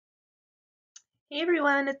Hey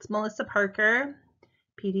everyone, it's Melissa Parker,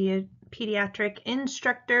 pediatric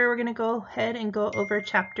instructor. We're going to go ahead and go over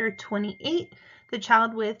chapter 28, the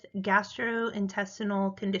child with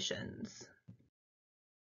gastrointestinal conditions.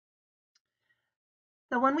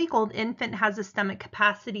 The 1-week-old infant has a stomach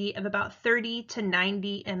capacity of about 30 to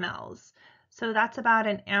 90 mLs. So that's about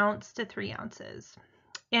an ounce to 3 ounces.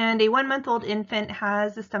 And a 1-month-old infant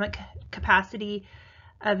has a stomach capacity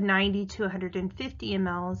of 90 to 150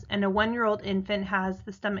 mLs, and a 1-year-old infant has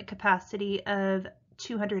the stomach capacity of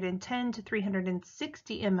 210 to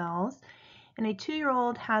 360 mLs, and a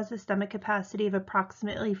 2-year-old has the stomach capacity of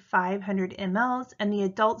approximately 500 mLs, and the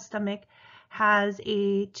adult stomach has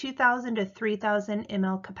a 2,000 to 3,000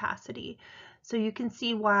 ml capacity. So you can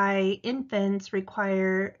see why infants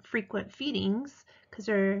require frequent feedings, because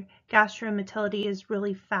their gastromotility is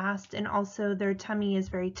really fast and also their tummy is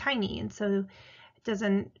very tiny, and so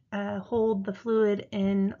doesn't hold the fluid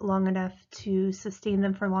in long enough to sustain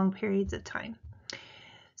them for long periods of time.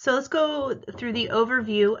 So let's go through the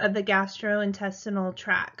overview of the gastrointestinal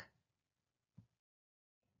tract.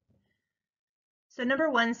 So number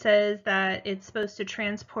 1 says that it's supposed to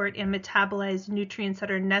transport and metabolize nutrients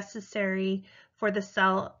that are necessary for the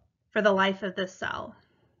cell, for the life of the cell.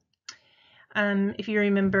 If you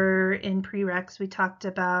remember in prereqs, we talked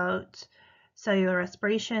about cellular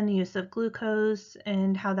respiration, the use of glucose,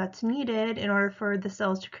 and how that's needed in order for the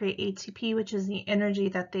cells to create ATP, which is the energy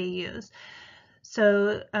that they use.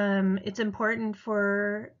 So it's important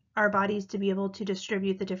for our bodies to be able to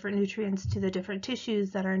distribute the different nutrients to the different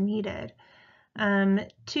tissues that are needed. 2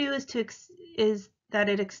 is that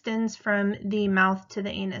it extends from the mouth to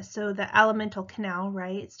the anus. So the alimental canal,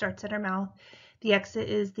 right, it starts at our mouth. The exit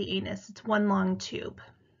is the anus. It's one long tube.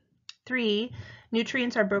 3,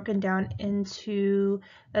 nutrients are broken down into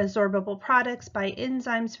absorbable products by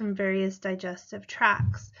enzymes from various digestive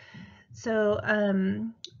tracts. So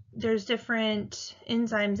there's different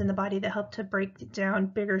enzymes in the body that help to break down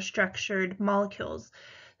bigger structured molecules.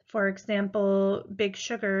 For example, big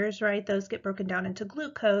sugars, right, those get broken down into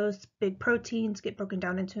glucose, big proteins get broken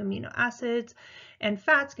down into amino acids, and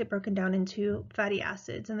fats get broken down into fatty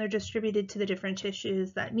acids, and they're distributed to the different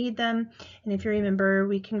tissues that need them. And if you remember,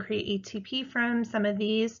 we can create ATP from some of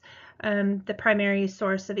these. The primary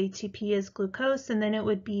source of ATP is glucose, and then it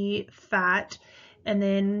would be fat. And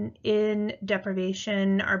then in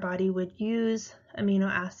deprivation, our body would use amino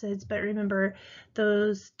acids, but remember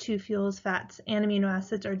those two fuels, fats and amino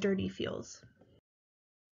acids, are dirty fuels.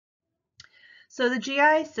 So the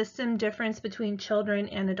GI system difference between children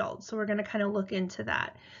and adults. So we're going to kind of look into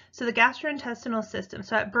that. So the gastrointestinal system.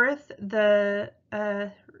 So at birth, the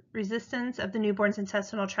resistance of the newborn's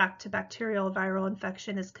intestinal tract to bacterial viral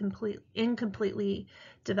infection is incompletely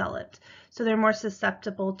developed. So they're more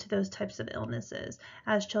susceptible to those types of illnesses.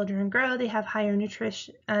 As children grow, they have higher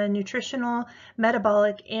nutritional,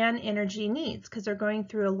 metabolic, and energy needs because they're going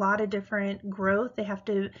through a lot of different growth. They have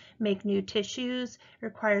to make new tissues. It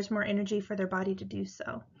requires more energy for their body to do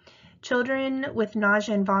so. Children with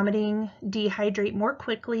nausea and vomiting dehydrate more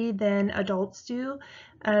quickly than adults do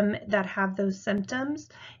that have those symptoms,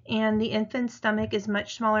 and the infant's stomach is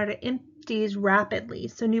much smaller and empties rapidly.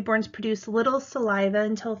 So newborns produce little saliva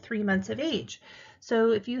until 3 months of age.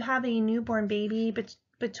 So if you have a newborn baby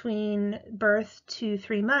between birth to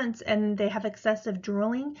 3 months and they have excessive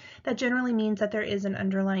drooling, that generally means that there is an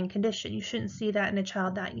underlying condition. You shouldn't see that in a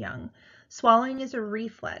child that young. Swallowing is a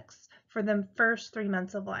reflex for the first 3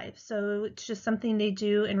 months of life. So it's just something they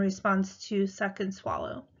do in response to suck and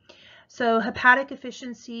swallow. So hepatic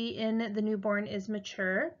efficiency in the newborn is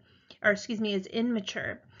immature,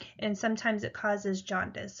 and sometimes it causes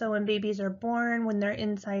jaundice. So when babies are born, when they're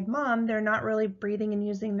inside mom, they're not really breathing and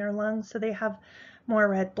using their lungs, so they have more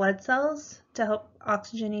red blood cells to help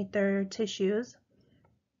oxygenate their tissues.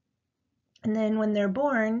 And then when they're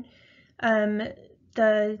born,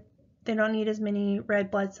 they don't need as many red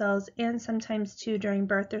blood cells, and sometimes too during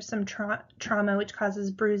birth there's some trauma which causes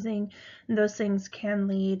bruising, and those things can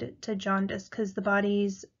lead to jaundice because the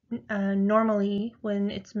body's normally, when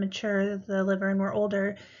it's mature, the liver, and we're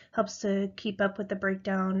older, helps to keep up with the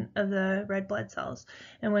breakdown of the red blood cells.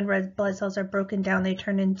 And when red blood cells are broken down, they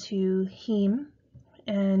turn into heme,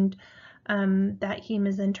 and that heme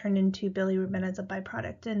is then turned into bilirubin as a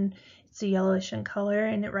byproduct, and it's a yellowish in color,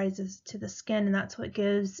 and it rises to the skin, and that's what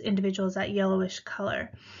gives individuals that yellowish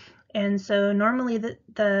color. And so normally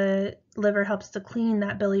the liver helps to clean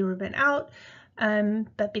that bilirubin out,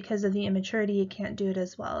 but because of the immaturity, it can't do it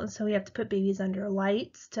as well. And so we have to put babies under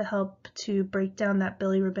lights to help to break down that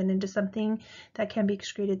bilirubin into something that can be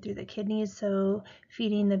excreted through the kidneys. So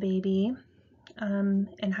feeding the baby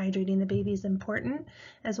and hydrating the baby is important,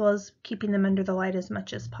 as well as keeping them under the light as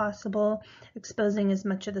much as possible, exposing as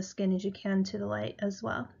much of the skin as you can to the light as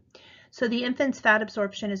well. So the infant's fat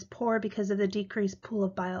absorption is poor because of the decreased pool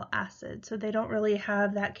of bile acid. So they don't really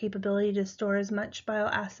have that capability to store as much bile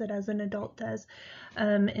acid as an adult does.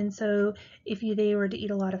 And so if they were to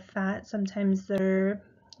eat a lot of fat, sometimes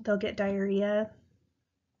they'll get diarrhea,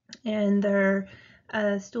 and their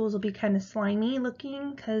stools will be kind of slimy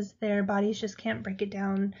looking because their bodies just can't break it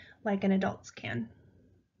down like an adult's can.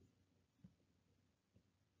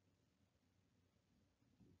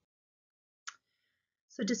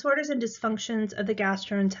 So disorders and dysfunctions of the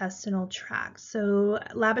gastrointestinal tract. So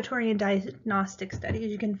laboratory and diagnostic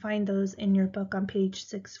studies, you can find those in your book on page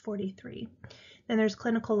 643. Then there's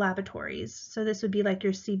clinical laboratories. So this would be like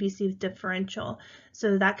your CBC differential.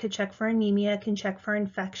 So that could check for anemia, can check for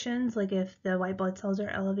infections, like if the white blood cells are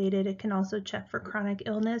elevated. It can also check for chronic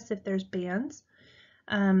illness if there's bands,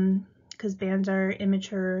 because bands are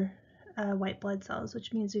immature white blood cells,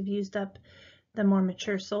 which means we've used up the more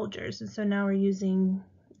mature soldiers, and so now we're using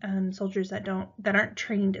soldiers that aren't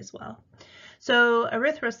trained as well. So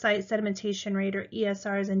erythrocyte sedimentation rate, or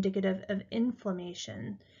ESR, is indicative of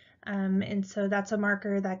inflammation, and so that's a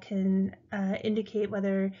marker that can indicate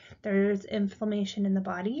whether there's inflammation in the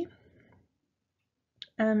body.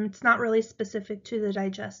 It's not really specific to the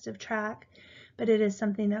digestive tract, but it is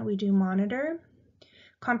something that we do monitor.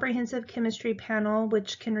 Comprehensive chemistry panel,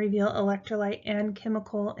 which can reveal electrolyte and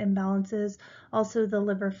chemical imbalances, also the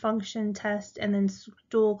liver function test, and then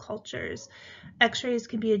stool cultures. X-rays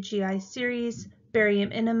can be a GI series,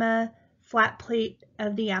 barium enema, flat plate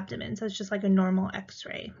of the abdomen, so it's just like a normal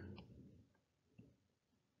X-ray.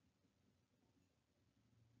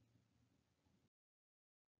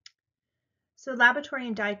 So laboratory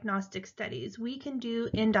and diagnostic studies, we can do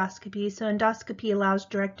endoscopy. So endoscopy allows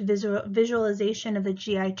direct visualization of the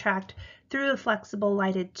GI tract through a flexible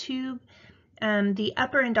lighted tube. The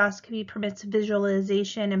upper endoscopy permits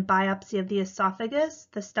visualization and biopsy of the esophagus,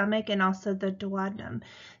 the stomach, and also the duodenum.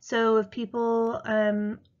 So if people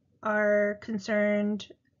are concerned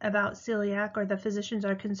about celiac, or the physicians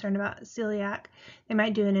are concerned about celiac, they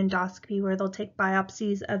might do an endoscopy where they'll take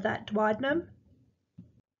biopsies of that duodenum.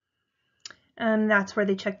 That's where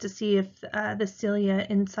they check to see if the cilia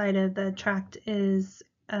inside of the tract is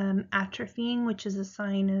atrophying, which is a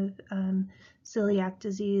sign of celiac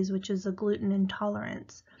disease, which is a gluten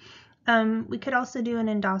intolerance. We could also do an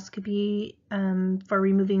endoscopy for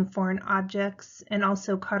removing foreign objects, and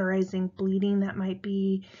also cauterizing bleeding that might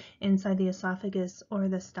be inside the esophagus or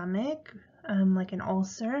the stomach, like an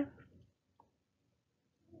ulcer.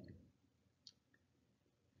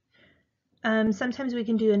 Sometimes we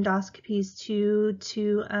can do endoscopies too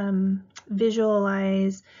to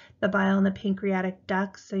visualize the bile in the pancreatic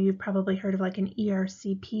ducts. So you've probably heard of like an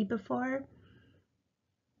ERCP before.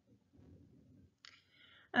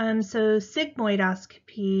 So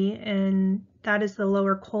sigmoidoscopy, and that is the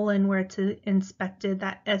lower colon where it's inspected,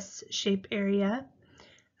 that S-shaped area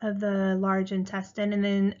of the large intestine. And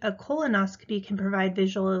then a colonoscopy can provide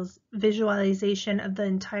visualization of the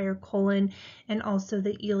entire colon, and also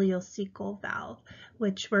the ileocecal valve,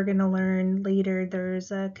 which we're going to learn later.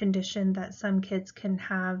 There's a condition that some kids can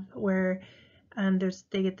have where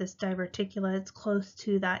they get this diverticula. It's close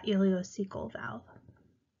to that ileocecal valve.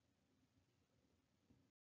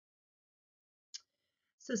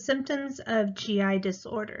 So symptoms of GI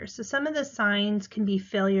disorder. So some of the signs can be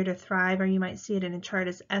failure to thrive, or you might see it in a chart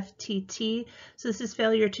as FTT. So this is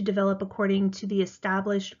failure to develop according to the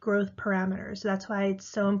established growth parameters. So that's why it's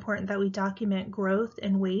so important that we document growth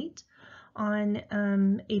and weight on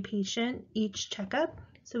a patient each checkup,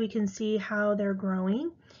 so we can see how they're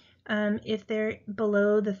growing. If they're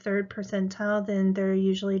below the 3rd percentile, then they're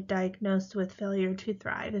usually diagnosed with failure to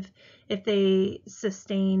thrive. If they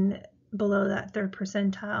sustain below that 3rd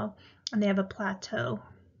percentile and they have a plateau.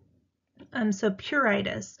 So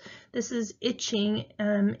pruritus, this is itching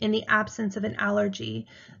in the absence of an allergy.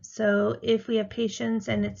 So if we have patients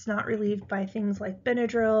and it's not relieved by things like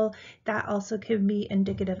Benadryl, that also can be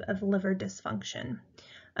indicative of liver dysfunction.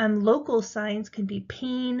 Local signs can be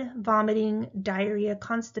pain, vomiting, diarrhea,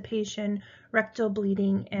 constipation, rectal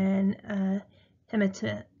bleeding, and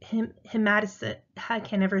hematosis. I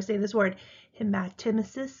can never say this word.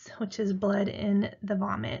 Hematosis, which is blood in the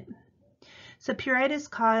vomit. So pruritus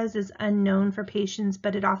cause is unknown for patients,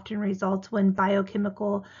 but it often results when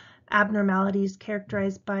biochemical abnormalities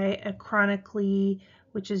characterized by a chronically,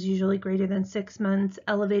 which is usually greater than 6 months,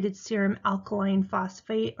 elevated serum alkaline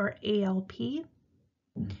phosphate, or ALP.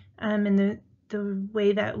 And the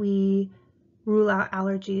way that we rule out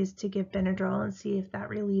allergies to give Benadryl and see if that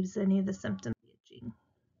relieves any of the symptoms.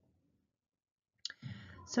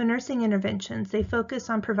 So nursing interventions, they focus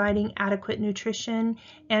on providing adequate nutrition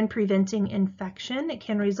and preventing infection. It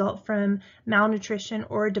can result from malnutrition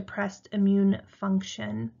or depressed immune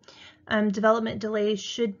function. Development delays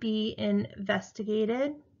should be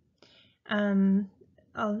investigated.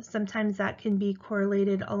 Sometimes that can be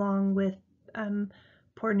correlated along with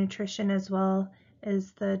poor nutrition as well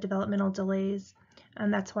as the developmental delays.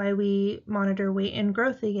 And that's why we monitor weight and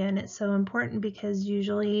growth again. It's so important because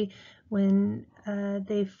usually when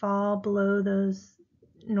they fall below those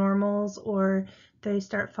normals or they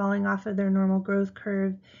start falling off of their normal growth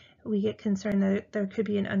curve, we get concerned that there could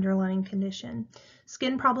be an underlying condition.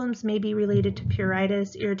 Skin problems may be related to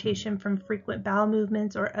pruritus, irritation from frequent bowel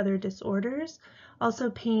movements, or other disorders. Also,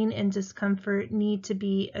 pain and discomfort need to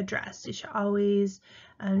be addressed. You should always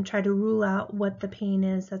try to rule out what the pain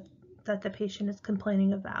is that the patient is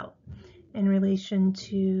complaining about in relation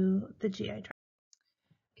to the GI tract.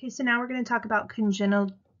 Okay, so now we're going to talk about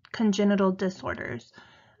congenital disorders.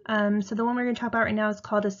 So the one we're going to talk about right now is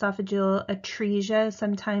called esophageal atresia.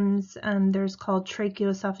 Sometimes there's called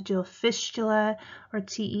tracheoesophageal fistula or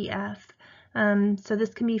TEF. So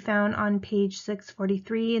this can be found on page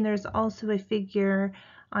 643, and there's also a figure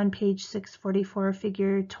on page 644,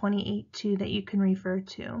 figure 28.2, that you can refer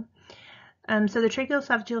to. So the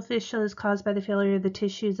tracheoesophageal fistula is caused by the failure of the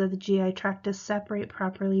tissues of the GI tract to separate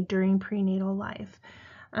properly during prenatal life.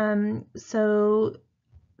 So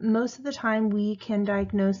most of the time we can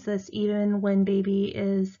diagnose this even when baby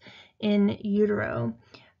is in utero.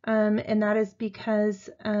 And that is because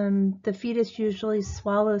the fetus usually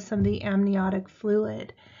swallows some of the amniotic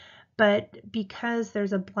fluid. But because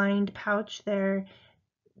there's a blind pouch there,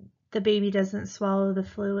 the baby doesn't swallow the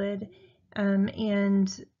fluid.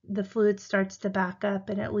 And the fluid starts to back up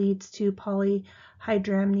and it leads to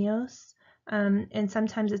polyhydramnios. And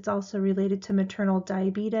sometimes it's also related to maternal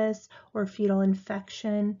diabetes or fetal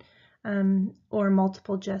infection or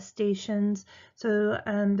multiple gestations. So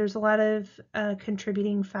there's a lot of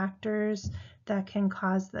contributing factors that can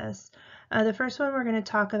cause this. The first one we're going to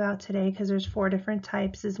talk about today, because there's 4 different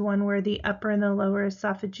types, is one where the upper and the lower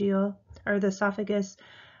esophageal or the esophagus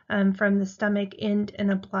from the stomach end in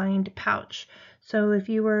a blind pouch. So if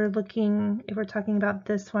we're talking about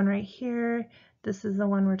this one right here, this is the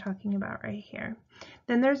one we're talking about right here.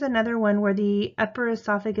 Then there's another one where the upper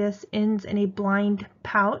esophagus ends in a blind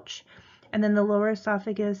pouch, and then the lower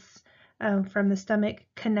esophagus from the stomach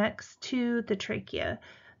connects to the trachea.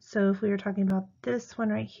 So if we were talking about this one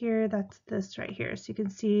right here, that's this right here. So you can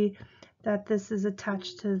see that this is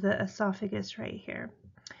attached to the esophagus right here.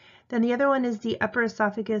 Then the other one is the upper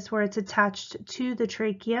esophagus, where it's attached to the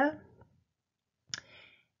trachea,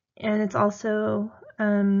 and it's also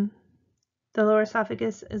the lower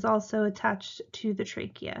esophagus is also attached to the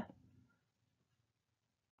trachea.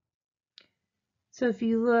 So if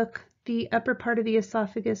you look, the upper part of the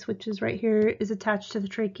esophagus, which is right here, is attached to the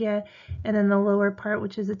trachea, and then the lower part,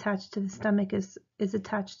 which is attached to the stomach, is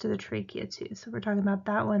attached to the trachea too. So we're talking about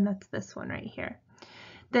that one, that's this one right here.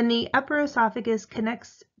 Then the upper esophagus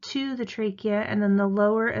connects to the trachea, and then the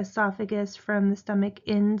lower esophagus from the stomach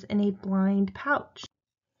ends in a blind pouch.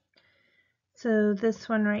 So this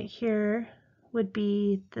one right here would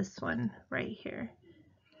be this one right here.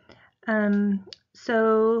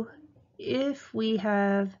 So if we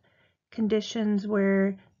have conditions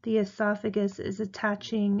where the esophagus is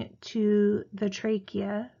attaching to the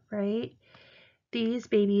trachea, right, these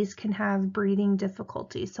babies can have breathing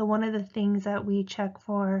difficulty. So one of the things that we check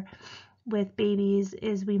for with babies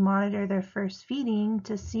is we monitor their first feeding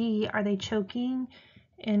to see, are they choking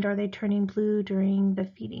and are they turning blue during the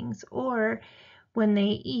feedings, or when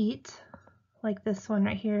they eat, like this one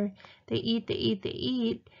right here, they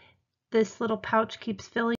eat, this little pouch keeps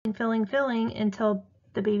filling until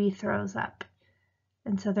the baby throws up.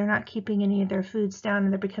 And so they're not keeping any of their foods down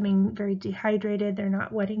and they're becoming very dehydrated. They're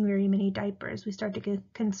not wetting very many diapers. We start to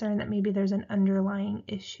get concerned that maybe there's an underlying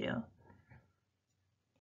issue.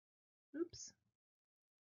 Oops.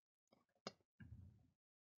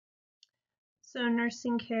 So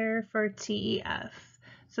nursing care for TEF.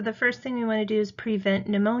 So the first thing we want to do is prevent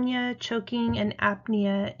pneumonia, choking, and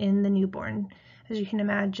apnea in the newborn. As you can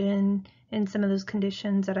imagine, in some of those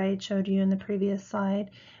conditions that I had showed you in the previous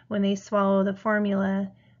slide, when they swallow the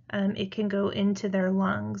formula, it can go into their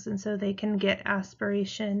lungs, and so they can get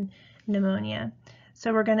aspiration pneumonia.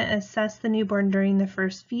 So we're going to assess the newborn during the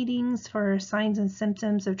first feedings for signs and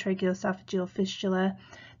symptoms of tracheoesophageal fistula.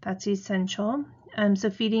 That's essential. So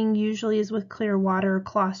feeding usually is with clear water or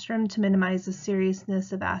colostrum to minimize the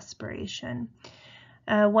seriousness of aspiration.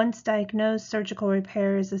 Once diagnosed, surgical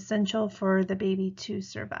repair is essential for the baby to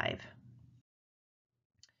survive.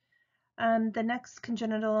 The next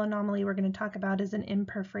congenital anomaly we're going to talk about is an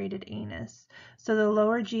imperforated anus. So the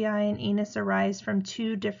lower GI and anus arise from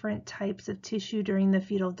two different types of tissue during the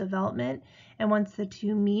fetal development, and once the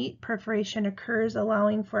two meet, perforation occurs,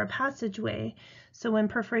 allowing for a passageway. So when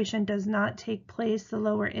perforation does not take place, the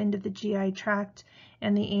lower end of the GI tract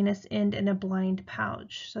and the anus end in a blind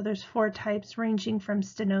pouch. So there's 4 types, ranging from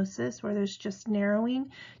stenosis, where there's just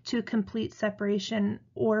narrowing, to complete separation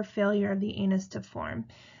or failure of the anus to form.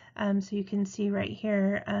 So you can see right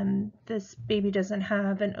here, this baby doesn't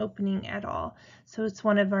have an opening at all. So it's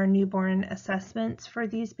one of our newborn assessments for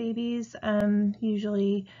these babies.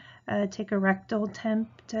 Usually take a rectal temp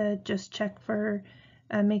to just check for,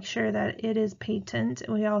 make sure that it is patent.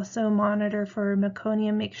 We also monitor for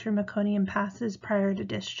meconium, make sure meconium passes prior to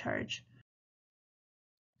discharge.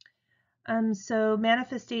 So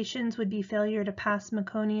manifestations would be failure to pass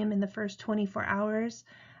meconium in the first 24 hours.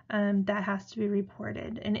 That has to be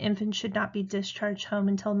reported. An infant should not be discharged home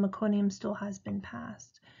until meconium stool has been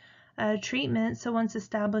passed. Treatment, so once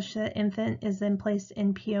established, the infant is then placed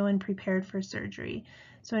in PO and prepared for surgery.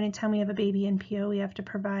 So anytime we have a baby in PO, we have to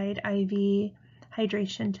provide IV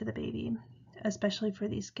hydration to the baby, especially for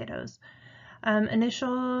these kiddos.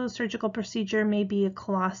 Initial surgical procedure may be a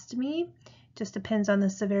colostomy, just depends on the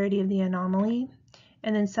severity of the anomaly,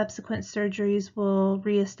 and then subsequent surgeries will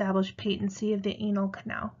reestablish patency of the anal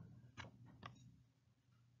canal.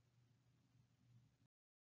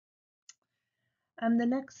 The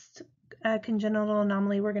next congenital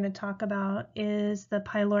anomaly we're going to talk about is the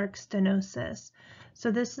pyloric stenosis.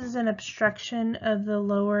 So this is an obstruction of the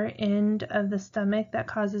lower end of the stomach that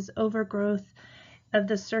causes overgrowth of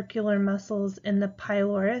the circular muscles in the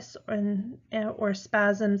pylorus, or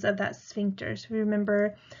spasms of that sphincter. So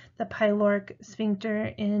remember the pyloric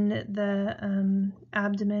sphincter in the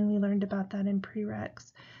abdomen, we learned about that in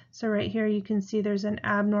prereqs. So right here you can see there's an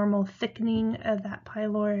abnormal thickening of that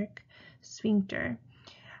pyloric sphincter.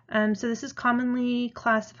 So this is commonly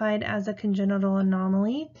classified as a congenital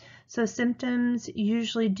anomaly. So symptoms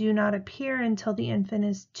usually do not appear until the infant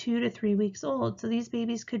is 2 to 3 weeks old. So these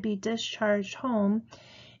babies could be discharged home,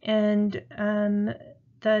 and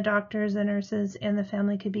the doctors, the nurses, and the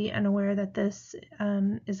family could be unaware that this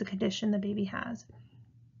is a condition the baby has.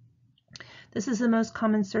 This is the most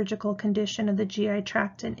common surgical condition of the GI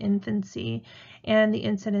tract in infancy, and the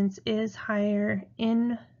incidence is higher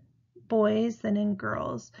in boys than in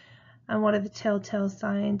girls. And one of the telltale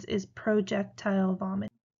signs is projectile vomiting.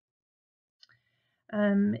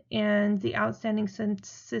 And the outstanding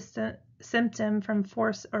symptom from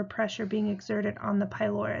force or pressure being exerted on the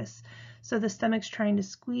pylorus. So the stomach's trying to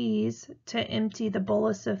squeeze to empty the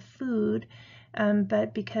bolus of food,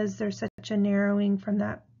 but because there's such a narrowing from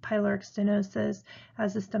that pyloric stenosis,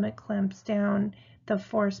 as the stomach clamps down, the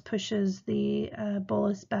force pushes the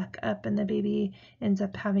bolus back up, and the baby ends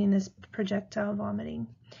up having this projectile vomiting.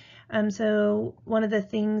 So one of the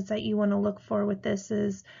things that you want to look for with this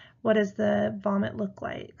is, what does the vomit look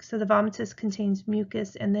like? So the vomitus contains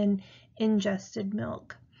mucus and then ingested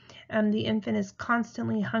milk. The infant is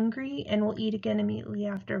constantly hungry and will eat again immediately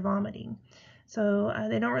after vomiting. So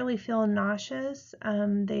they don't really feel nauseous.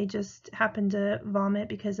 They just happen to vomit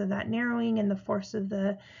because of that narrowing and the force of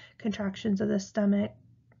the contractions of the stomach.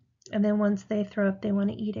 And then once they throw up, they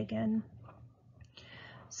want to eat again.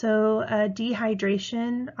 So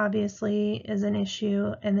dehydration obviously is an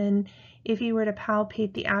issue, and then if you were to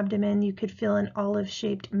palpate the abdomen, you could feel an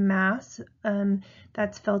olive-shaped mass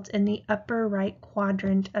that's felt in the upper right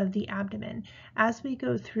quadrant of the abdomen. As we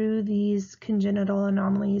go through these congenital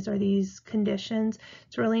anomalies or these conditions,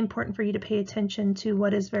 it's really important for you to pay attention to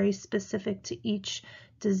what is very specific to each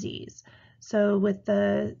disease. So with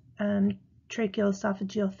the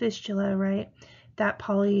tracheoesophageal fistula, right, that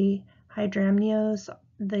polyhydramnios,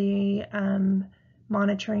 the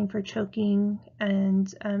monitoring for choking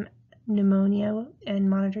and pneumonia and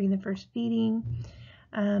monitoring the first feeding,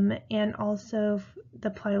 and also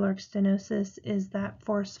the pyloric stenosis is that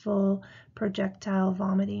forceful projectile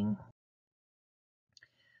vomiting.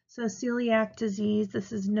 So celiac disease,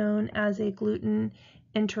 this is known as a gluten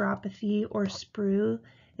enteropathy or SPRU.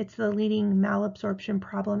 It's the leading malabsorption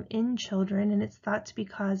problem in children, and it's thought to be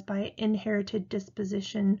caused by inherited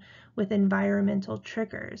disposition with environmental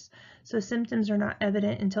triggers. So symptoms are not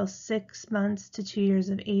evident until 6 months to 2 years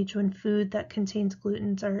of age, when food that contains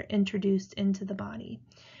glutens are introduced into the body.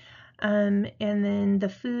 And then the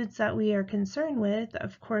foods that we are concerned with,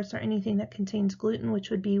 of course, are anything that contains gluten, which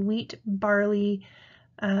would be wheat, barley,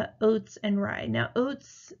 oats, and rye. Now,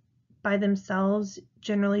 oats by themselves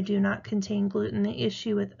generally do not contain gluten. The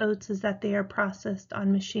issue with oats is that they are processed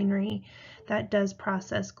on machinery that does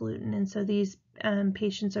process gluten, and so these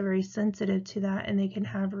patients are very sensitive to that and they can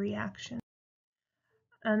have a reaction.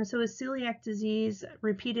 So with celiac disease,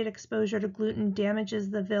 repeated exposure to gluten damages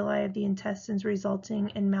the villi of the intestines,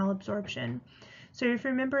 resulting in malabsorption. So if you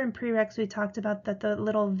remember in prereqs, we talked about that the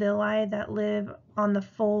little villi that live on the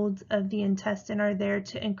folds of the intestine are there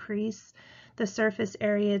to increase the surface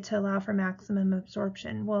area to allow for maximum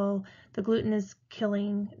absorption. Well, the gluten is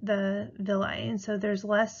killing the villi, and so there's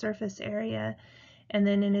less surface area. And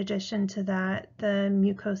then in addition to that, the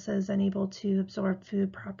mucosa is unable to absorb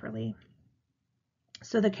food properly.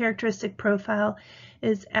 So the characteristic profile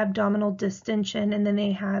is abdominal distension, and then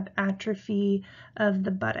they have atrophy of the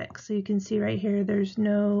buttocks. So you can see right here, there's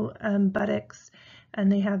no buttocks,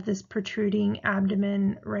 and they have this protruding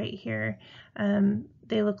abdomen right here.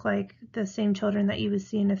 They look like the same children that you would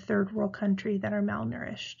see in a third world country that are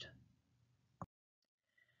malnourished.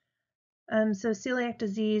 So celiac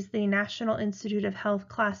disease, the National Institute of Health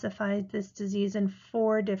classified this disease in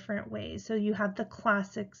 4 different ways. So you have the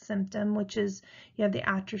classic symptom, which is you have the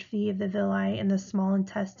atrophy of the villi in the small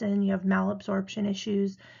intestine, you have malabsorption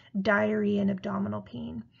issues, diarrhea, and abdominal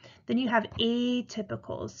pain. Then you have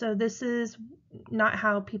atypical. So this is not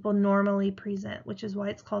how people normally present, which is why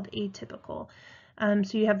it's called atypical.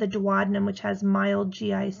 So you have the duodenum, which has mild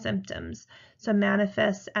GI symptoms. So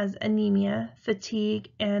manifests as anemia, fatigue,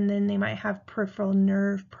 and then they might have peripheral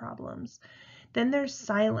nerve problems. Then there's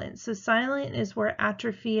silent. So silent is where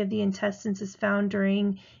atrophy of the intestines is found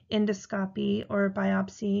during endoscopy or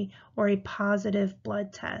biopsy or a positive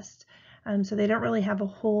blood test. So they don't really have a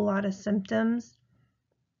whole lot of symptoms.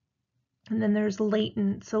 And then there's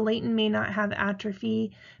latent. So latent may not have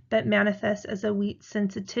atrophy, but manifests as a wheat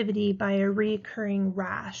sensitivity by a recurring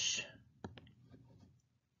rash.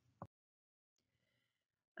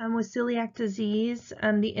 With celiac disease,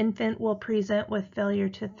 the infant will present with failure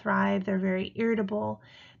to thrive. They're very irritable.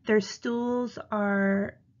 Their stools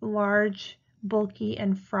are large, bulky,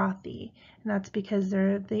 and frothy. And that's because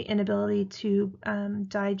they're the inability to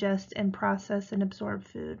digest and process and absorb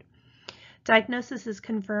food. Diagnosis is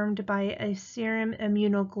confirmed by a serum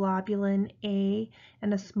immunoglobulin A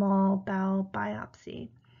and a small bowel biopsy.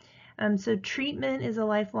 So treatment is a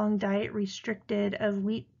lifelong diet restricted of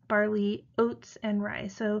wheat, barley, oats, and rye.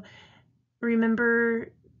 So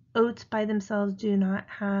remember, oats by themselves do not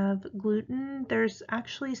have gluten. There's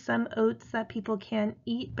actually some oats that people can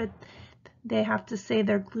eat, but they have to say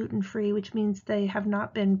they're gluten-free, which means they have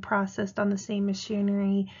not been processed on the same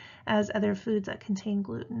machinery as other foods that contain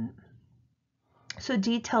gluten. So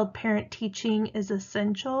detailed parent teaching is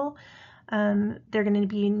essential. They're going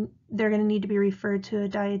to need to be referred to a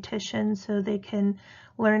dietitian so they can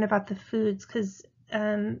learn about the foods, because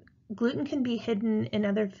gluten can be hidden in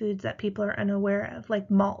other foods that people are unaware of,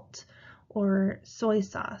 like malt or soy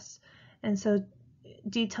sauce. And so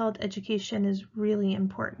detailed education is really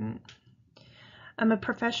important. A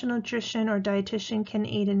professional nutrition or dietitian can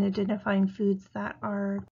aid in identifying foods that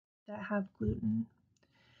have gluten.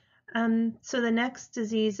 So the next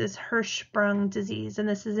disease is Hirschsprung disease, and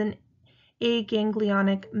this is an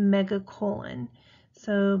aganglionic megacolon.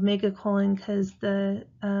 So megacolon because the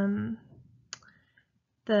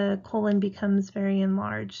colon becomes very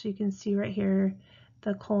enlarged. So you can see right here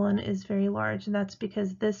the colon is very large, and that's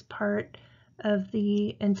because this part of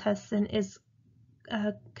the intestine is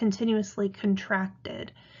continuously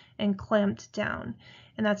contracted and clamped down.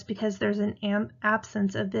 And that's because there's an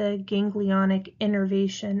absence of the ganglionic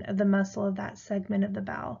innervation of the muscle of that segment of the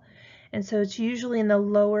bowel. And so it's usually in the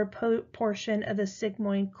lower portion of the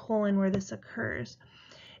sigmoid colon where this occurs.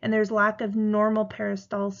 And there's lack of normal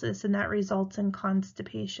peristalsis, and that results in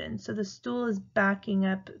constipation. So the stool is backing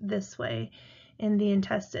up this way in the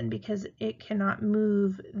intestine because it cannot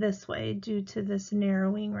move this way due to this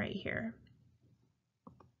narrowing right here.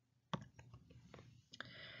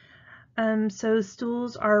 So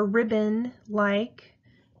stools are ribbon-like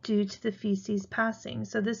due to the feces passing.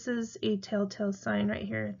 So this is a telltale sign right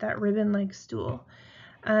here, that ribbon-like stool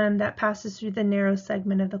that passes through the narrow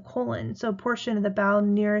segment of the colon. So a portion of the bowel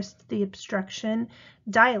nearest the obstruction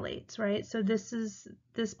dilates, right? So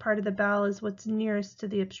this part of the bowel is what's nearest to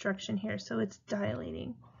the obstruction here. So it's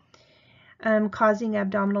dilating, causing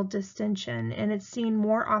abdominal distension. And it's seen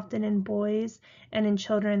more often in boys and in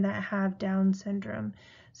children that have Down syndrome.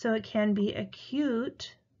 So it can be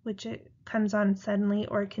acute, which it comes on suddenly,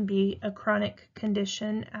 or it can be a chronic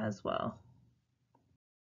condition as well.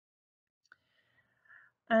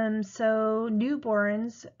 So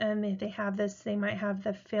newborns, if they have this, they might have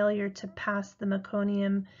the failure to pass the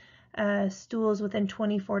meconium stools within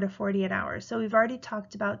 24 to 48 hours. So we've already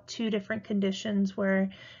talked about two different conditions where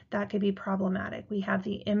that could be problematic. We have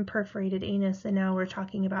the imperforated anus, and now we're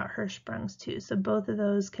talking about Hirschsprung's too. So both of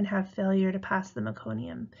those can have failure to pass the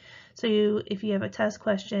meconium. So if you have a test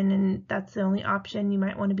question and that's the only option, you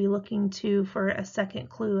might want to be looking for a second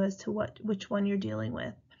clue as to which one you're dealing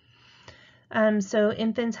with. So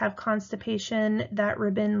infants have constipation, that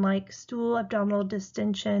ribbon-like stool, abdominal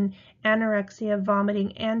distension, anorexia,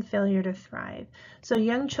 vomiting, and failure to thrive. So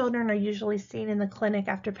young children are usually seen in the clinic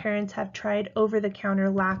after parents have tried over-the-counter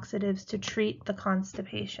laxatives to treat the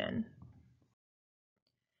constipation.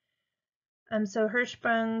 So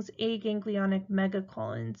Hirschsprung's aganglionic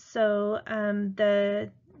megacolon. So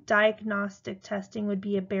the diagnostic testing would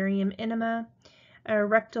be a barium enema, a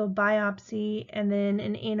rectal biopsy, and then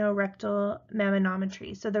an anorectal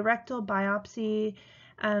mamminometry. So the rectal biopsy,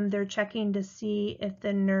 they're checking to see if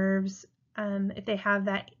the nerves, if they have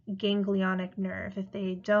that ganglionic nerve. If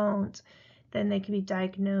they don't, then they can be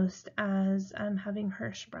diagnosed as having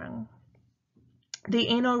Hirschsprung. The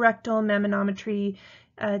anorectal mamminometry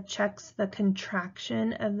checks the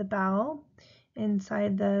contraction of the bowel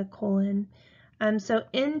inside the colon. So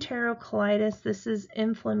enterocolitis, this is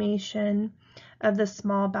inflammation of the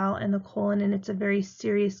small bowel and the colon, and it's a very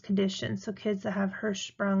serious condition. So kids that have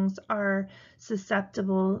Hirschsprungs are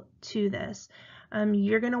susceptible to this.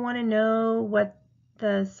 You're going to want to know what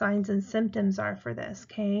the signs and symptoms are for this,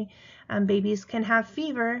 okay? Babies can have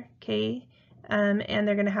fever, okay? And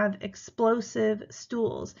they're going to have explosive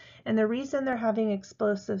stools. And the reason they're having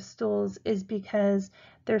explosive stools is because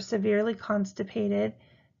they're severely constipated,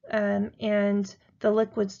 and the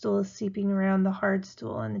liquid stool is seeping around the hard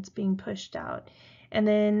stool and it's being pushed out. And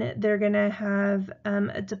then they're going to have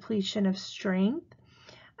a depletion of strength.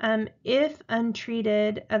 If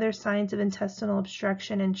untreated, other signs of intestinal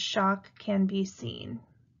obstruction and shock can be seen.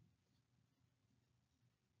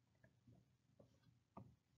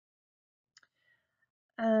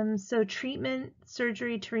 So treatment,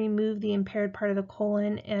 surgery to remove the impaired part of the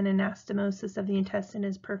colon, and anastomosis of the intestine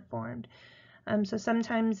is performed. So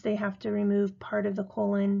sometimes they have to remove part of the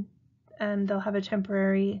colon, they'll have a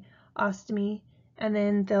temporary ostomy, and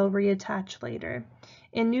then they'll reattach later.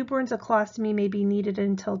 In newborns, a colostomy may be needed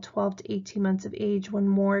until 12 to 18 months of age, when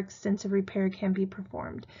more extensive repair can be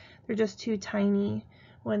performed. They're just too tiny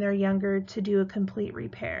when they're younger to do a complete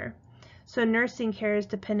repair. So nursing care is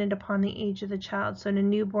dependent upon the age of the child. So in a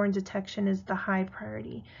newborn, detection is the high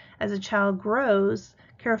priority. As a child grows,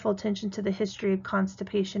 careful attention to the history of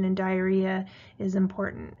constipation and diarrhea is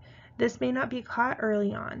important. This may not be caught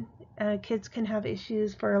early on. Kids can have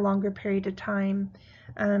issues for a longer period of time.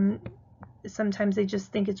 Sometimes they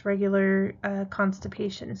just think it's regular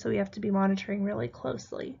constipation, so we have to be monitoring really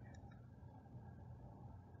closely.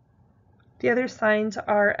 The other signs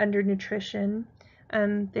are undernutrition.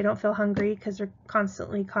 They don't feel hungry because they're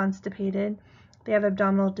constantly constipated. They have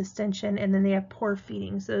abdominal distension, and then they have poor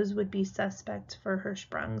feeding. So those would be suspect for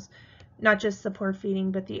Hirschsprung's, not just the poor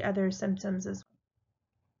feeding, but the other symptoms as well.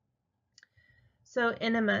 So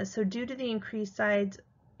enema. So due to the increased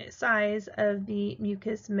size of the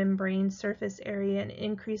mucous membrane surface area, and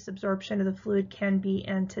increased absorption of the fluid can be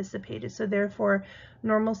anticipated. So therefore,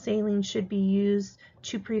 normal saline should be used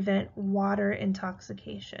to prevent water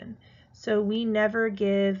intoxication. So you never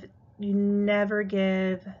give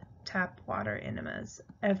tap water enemas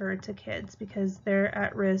ever to kids, because they're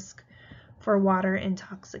at risk for water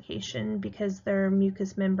intoxication because their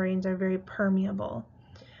mucous membranes are very permeable.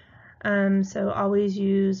 So always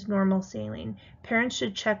use normal saline. Parents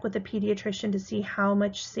should check with a pediatrician to see how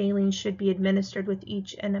much saline should be administered with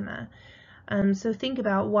each enema. So think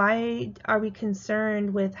about, why are we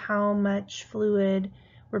concerned with how much fluid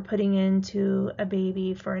we're putting into a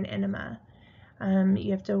baby for an enema?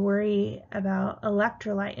 You have to worry about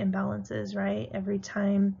electrolyte imbalances, right? Every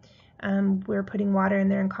time we're putting water in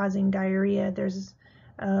there and causing diarrhea, there's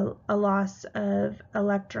a loss of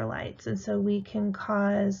electrolytes, and so we can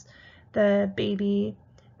cause the baby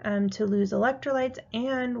to lose electrolytes,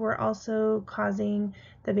 and we're also causing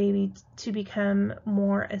the baby to become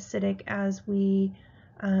more acidic as we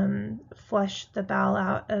flush the bowel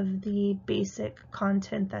out of the basic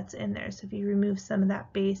content that's in there. So if you remove some of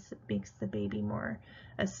that base, it makes the baby more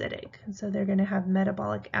acidic, and so they're going to have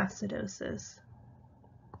metabolic acidosis.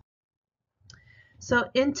 So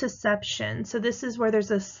intussusception, so this is where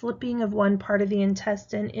there's a slipping of one part of the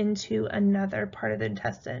intestine into another part of the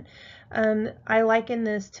intestine. I liken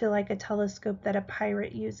this to like a telescope that a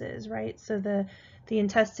pirate uses, right? So the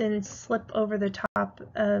intestines slip over the top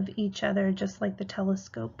of each other just like the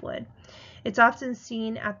telescope would. It's often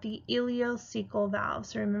seen at the ileocecal valve.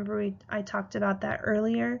 So remember I talked about that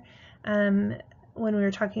earlier when we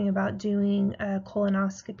were talking about doing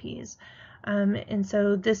colonoscopies. And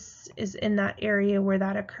so this is in that area where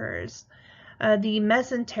that occurs. The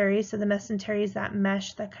mesentery, so the mesentery is that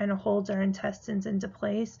mesh that kind of holds our intestines into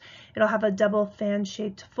place. It'll have a double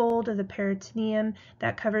fan-shaped fold of the peritoneum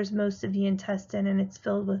that covers most of the intestine, and it's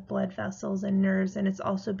filled with blood vessels and nerves, and it's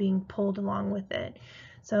also being pulled along with it.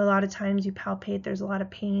 So a lot of times you palpate, there's a lot of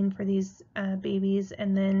pain for these babies,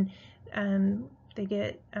 and then they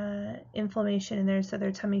get inflammation in there, so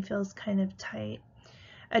their tummy feels kind of tight.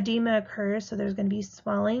 Edema occurs, so there's going to be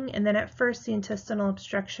swelling, and then at first the intestinal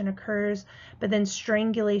obstruction occurs, but then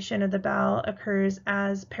strangulation of the bowel occurs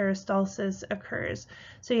as peristalsis occurs.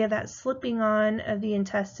 So you have that slipping on of the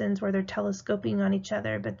intestines where they're telescoping on each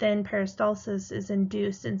other, but then peristalsis is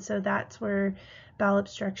induced, and so that's where bowel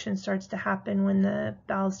obstruction starts to happen when the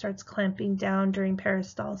bowel starts clamping down during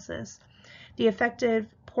peristalsis. The affected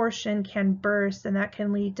portion can burst, and that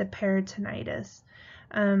can lead to peritonitis.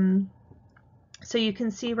 So you can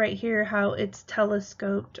see right here how it's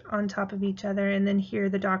telescoped on top of each other, and then here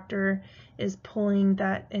the doctor is pulling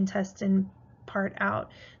that intestine part out.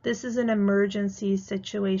 This is an emergency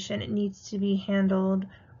situation. It needs to be handled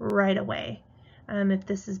right away if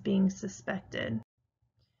this is being suspected.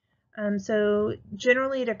 So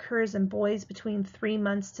generally it occurs in boys between 3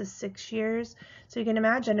 months to 6 years. So you can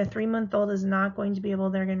imagine a 3-month-old is not going to be able,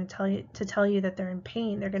 they're going to tell you that they're in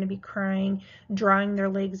pain. They're going to be crying, drawing their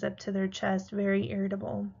legs up to their chest, very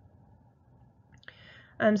irritable.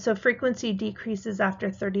 So frequency decreases after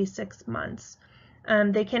 36 months.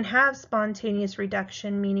 They can have spontaneous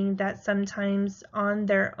reduction, meaning that sometimes on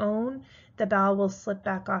their own, the bowel will slip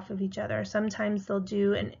back off of each other. Sometimes they'll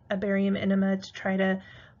do a barium enema to try to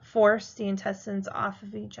force the intestines off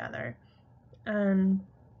of each other.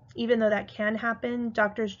 Even though that can happen,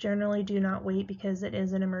 doctors generally do not wait because it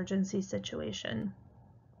is an emergency situation.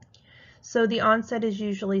 So the onset is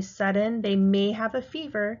usually sudden. They may have a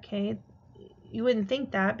fever, okay? You wouldn't think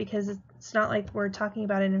that because it's not like we're talking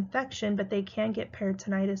about an infection, but they can get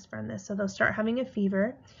peritonitis from this. So they'll start having a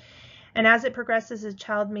fever. And as it progresses, a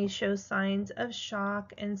child may show signs of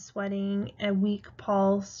shock and sweating, a weak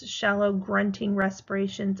pulse, shallow grunting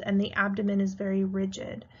respirations, and the abdomen is very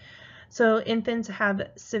rigid. So infants have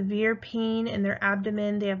severe pain in their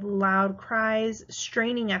abdomen. They have loud cries,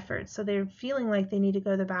 straining efforts. So they're feeling like they need to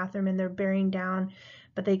go to the bathroom and they're bearing down,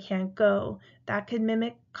 but they can't go. That could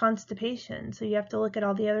mimic constipation. So you have to look at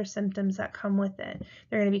all the other symptoms that come with it.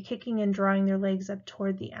 They're going to be kicking and drawing their legs up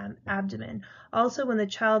toward the abdomen. Also, when the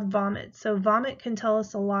child vomits. So vomit can tell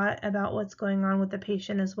us a lot about what's going on with the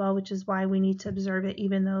patient as well, which is why we need to observe it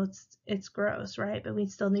even though it's gross, right? But we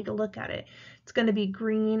still need to look at it. It's going to be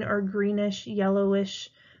green or greenish, yellowish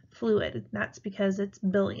fluid. That's because it's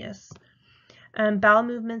bilious. Bowel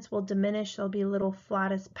movements will diminish. They'll be a little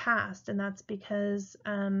flat as past, and that's because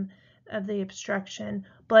of the obstruction.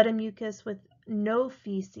 Blood and mucus with no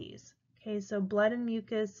feces. Okay, so blood and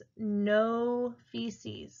mucus, no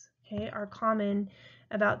feces, okay, are common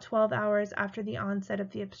about 12 hours after the onset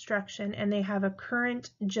of the obstruction, and they have a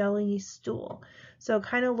current jelly stool. So it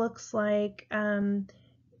kind of looks like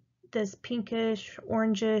this pinkish,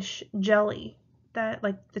 orangish jelly, that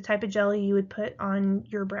like the type of jelly you would put on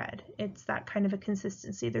your bread. It's that kind of a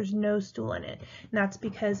consistency. There's no stool in it, and that's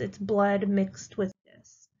because it's blood mixed with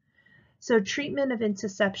this. So treatment of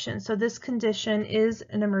intussusception. So this condition is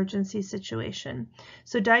an emergency situation.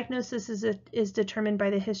 So diagnosis is determined by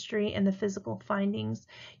the history and the physical findings.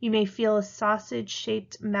 You may feel a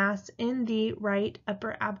sausage-shaped mass in the right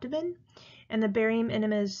upper abdomen, and the barium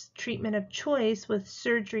enema is treatment of choice with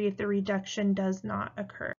surgery if the reduction does not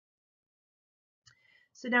occur.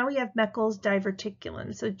 So now we have Meckel's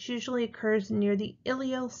diverticulum. So it usually occurs near the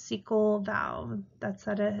ileocecal valve.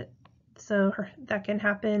 So that can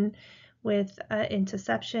happen with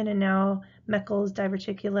intussusception, and now Meckel's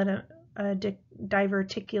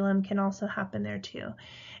diverticulum can also happen there too.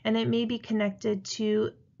 And it may be connected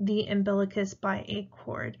to the umbilicus by a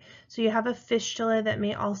cord. So you have a fistula that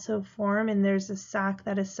may also form, and there's a sac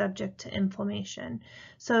that is subject to inflammation.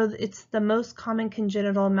 So it's the most common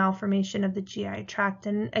congenital malformation of the GI tract,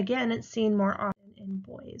 and again, it's seen more often in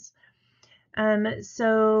boys.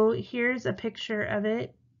 So here's a picture of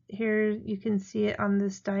it. here you can see it on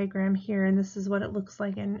this diagram here, and this is what it looks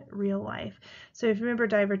like in real life. So if you remember,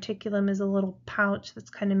 diverticulum is a little pouch that's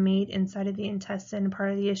kind of made inside of the intestine.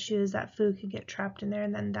 Part of the issue is that food can get trapped in there,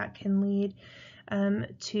 and then that can lead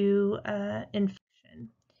to infection.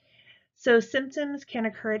 So symptoms can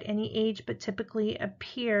occur at any age, but typically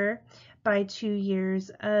appear by 2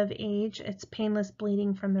 years of age. It's painless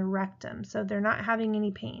bleeding from the rectum, so they're not having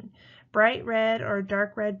any pain. Bright red or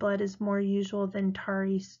dark red blood is more usual than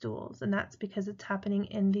tarry stools, and that's because it's happening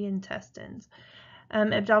in the intestines.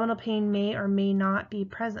 Abdominal pain may or may not be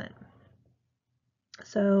present.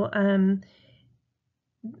 So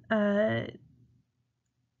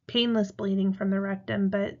painless bleeding from the rectum,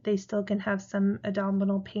 but they still can have some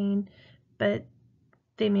abdominal pain, but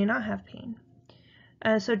they may not have pain.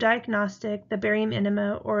 So diagnostic, the barium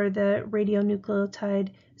enema or the radionucleotide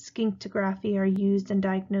scintigraphy are used in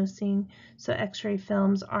diagnosing, so x-ray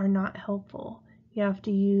films are not helpful. You have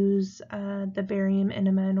to use the barium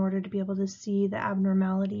enema in order to be able to see the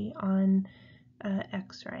abnormality on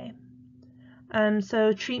x-ray.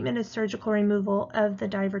 So treatment is surgical removal of the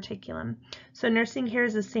diverticulum. So nursing care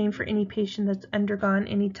is the same for any patient that's undergone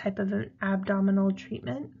any type of an abdominal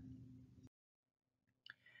treatment.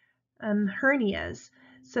 Hernias.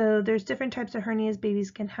 So there's different types of hernias babies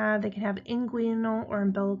can have. They can have inguinal or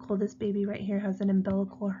umbilical. This baby right here has an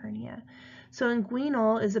umbilical hernia. So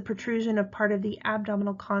inguinal is a protrusion of part of the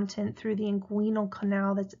abdominal content through the inguinal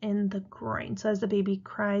canal that's in the groin. So as the baby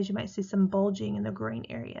cries, you might see some bulging in the groin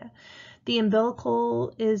area. The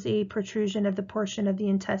umbilical is a protrusion of the portion of the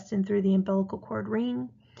intestine through the umbilical cord ring.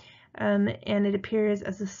 And it appears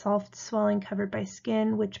as a soft swelling covered by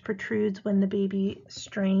skin, which protrudes when the baby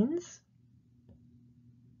strains.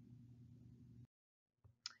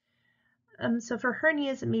 So for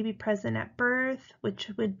hernias, it may be present at birth,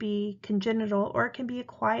 which would be congenital, or it can be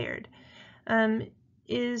acquired.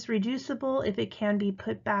 Is reducible if it can be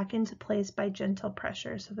put back into place by gentle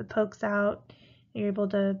pressure. So if it pokes out, you're able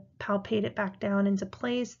to palpate it back down into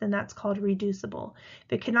place, then that's called reducible.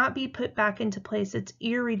 If it cannot be put back into place, it's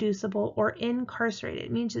irreducible or incarcerated.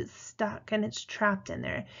 It means it's stuck and it's trapped in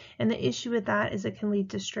there. And the issue with that is it can lead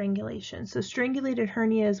to strangulation. So strangulated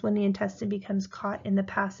hernia is when the intestine becomes caught in the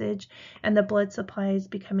passage and the blood supply is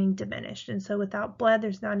becoming diminished. And so without blood,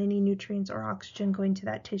 there's not any nutrients or oxygen going to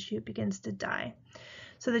that tissue. It begins to die.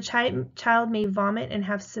 So the child may vomit and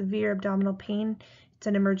have severe abdominal pain. It's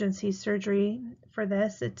an emergency surgery for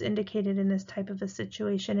this. It's indicated in this type of a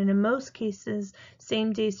situation, and in most cases,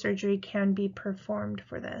 same-day surgery can be performed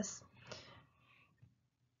for this.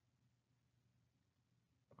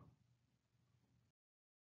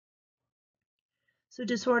 So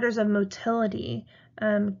disorders of motility,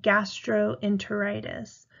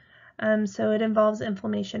 gastroenteritis. So it involves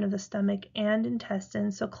inflammation of the stomach and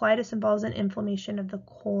intestines. So colitis involves an inflammation of the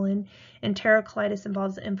colon, enterocolitis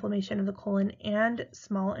involves inflammation of the colon and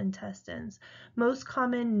small intestines. Most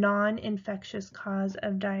common non-infectious cause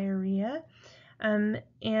of diarrhea, and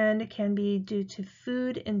it can be due to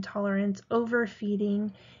food intolerance,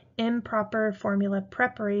 overfeeding, improper formula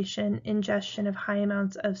preparation, ingestion of high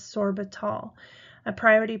amounts of sorbitol. A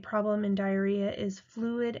priority problem in diarrhea is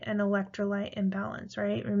fluid and electrolyte imbalance,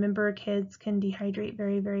 right? Remember, kids can dehydrate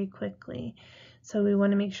very, very quickly. So we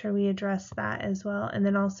want to make sure we address that as well. And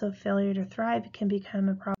then also failure to thrive can become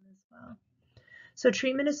a problem as well. So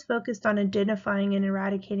treatment is focused on identifying and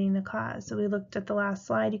eradicating the cause. So we looked at the last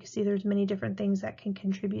slide. You can see there's many different things that can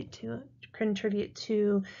contribute to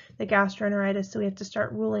the gastroenteritis. So we have to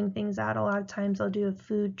start ruling things out. A lot of times they'll do a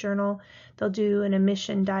food journal. They'll do an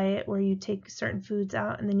emission diet where you take certain foods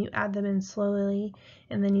out and then you add them in slowly,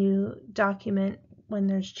 and then you document when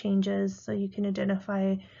there's changes so you can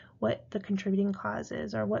identify what the contributing cause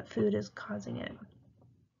is or what food is causing it.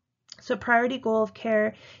 So priority goal of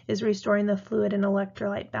care is restoring the fluid and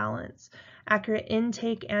electrolyte balance. Accurate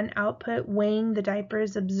intake and output, weighing the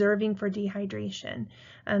diapers, observing for dehydration.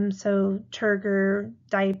 So turgor,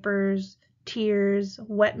 diapers, tears,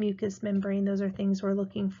 wet mucous membrane, those are things we're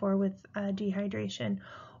looking for with dehydration.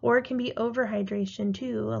 Or it can be overhydration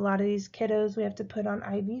too. A lot of these kiddos we have to put on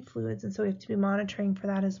IV fluids, and so we have to be monitoring for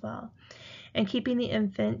that as well. And keeping the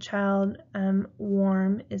infant child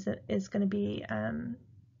warm is going to be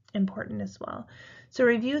important as well. So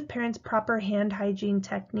review with parents proper hand hygiene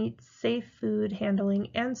techniques, safe food handling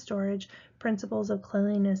and storage, principles of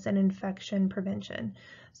cleanliness and infection prevention.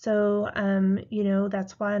 So,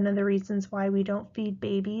 that's one of the reasons why we don't feed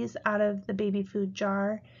babies out of the baby food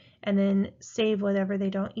jar and then save whatever they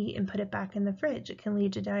don't eat and put it back in the fridge. It can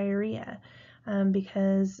lead to diarrhea.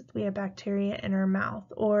 because we have bacteria in our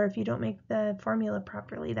mouth, or if you don't make the formula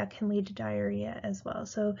properly, that can lead to diarrhea as well.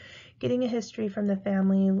 So getting a history from the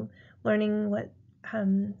family, learning what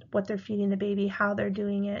they're feeding the baby, how they're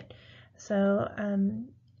doing it. So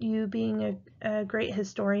you being a great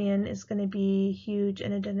historian is going to be huge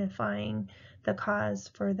in identifying the cause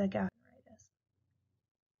for the gastritis.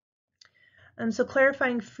 So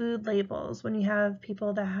clarifying food labels when you have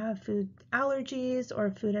people that have food allergies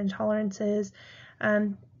or food intolerances,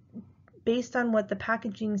 based on what the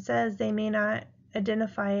packaging says, they may not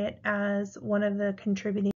identify it as one of the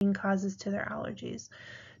contributing causes to their allergies.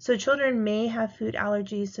 So children may have food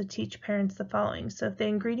allergies, so teach parents the following. So if the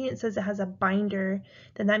ingredient says it has a binder,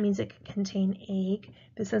 then that means it can contain egg.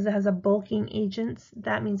 If it says it has a bulking agent,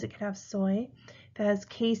 that means it could have soy. If it has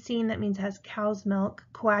casein, that means it has cow's milk.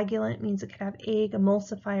 Coagulant means it could have egg,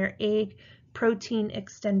 emulsifier, egg, protein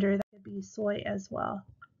extender, that could be soy as well.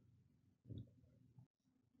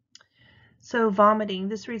 So vomiting,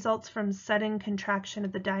 this results from sudden contraction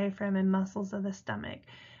of the diaphragm and muscles of the stomach.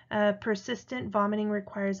 Persistent vomiting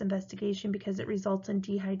requires investigation because it results in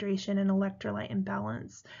dehydration and electrolyte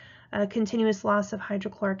imbalance. Continuous loss of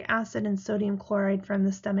hydrochloric acid and sodium chloride from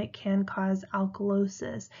the stomach can cause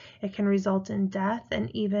alkalosis. It can result in death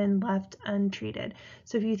and even left untreated.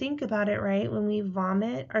 So if you think about it, right, when we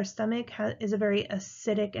vomit, our stomach is a very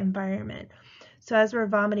acidic environment. So as we're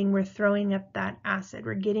vomiting, we're throwing up that acid.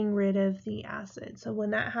 We're getting rid of the acid. So when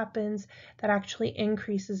that happens, that actually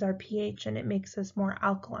increases our pH and it makes us more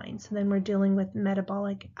alkaline. So then we're dealing with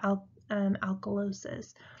metabolic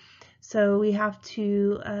alkalosis. So we have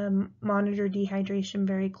to monitor dehydration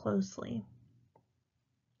very closely.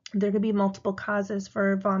 There could be multiple causes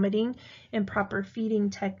for vomiting. Improper feeding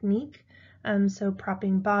technique. So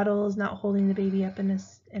propping bottles, not holding the baby up in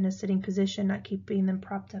a sitting position, not keeping them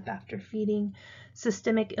propped up after feeding.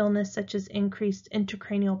 Systemic illness such as increased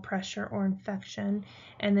intracranial pressure or infection,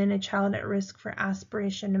 and then a child at risk for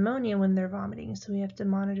aspiration pneumonia when they're vomiting. So we have to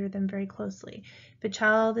monitor them very closely. If a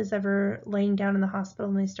child is ever laying down in the hospital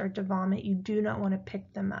and they start to vomit, you do not want to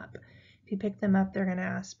pick them up. If you pick them up, they're going to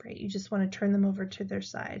aspirate. You just want to turn them over to their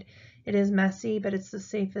side. It is messy, but it's the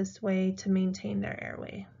safest way to maintain their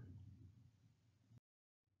airway.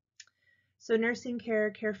 So nursing care,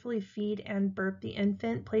 carefully feed and burp the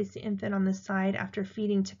infant. Place the infant on the side after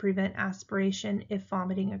feeding to prevent aspiration if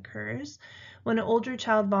vomiting occurs. When an older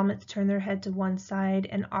child vomits, turn their head to one side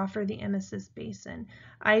and offer the emesis basin.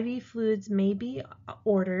 IV fluids may be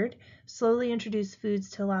ordered. Slowly introduce foods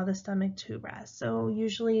to allow the stomach to rest. So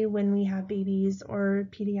usually when we have babies or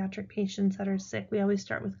pediatric patients that are sick, we always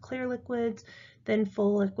start with clear liquids, then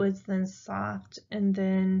full liquids, then soft, and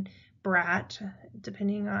then brat,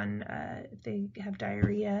 depending on if they have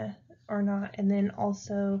diarrhea or not, and then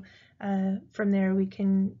also from there we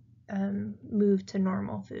can move to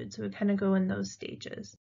normal food. So we kind of go in those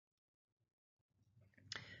stages.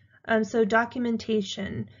 So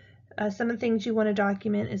documentation. Some of the things you want to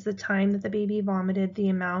document is the time that the baby vomited, the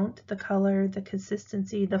amount, the color, the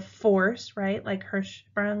consistency, the force, right? Like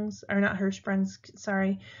Hirschsprung's, or not Hirschsprung's,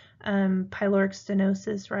 sorry, pyloric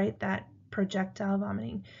stenosis, right? That projectile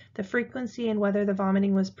vomiting, the frequency and whether the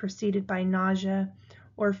vomiting was preceded by nausea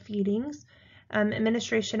or feedings.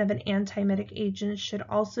 Administration of an antiemetic agent should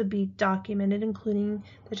also be documented, including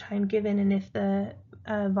the time given and if the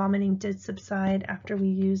vomiting did subside after we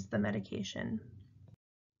used the medication.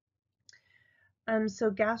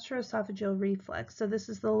 So gastroesophageal reflex. So this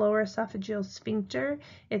is the lower esophageal sphincter.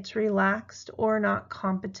 It's relaxed or not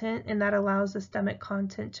competent, and that allows the stomach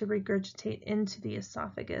content to regurgitate into the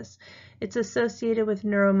esophagus. It's associated with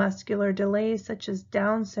neuromuscular delays such as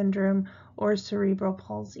Down syndrome or cerebral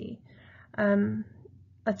palsy.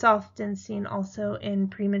 It's often seen also in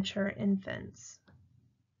premature infants.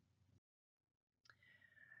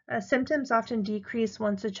 Symptoms often decrease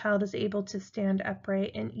once a child is able to stand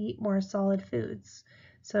upright and eat more solid foods.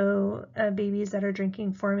 So babies that are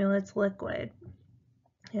drinking formula, it's liquid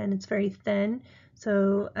and it's very thin.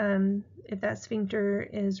 So if that sphincter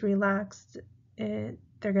is relaxed, they're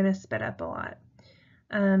going to spit up a lot.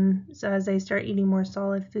 So as they start eating more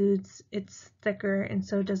solid foods, it's thicker and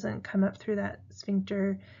so it doesn't come up through that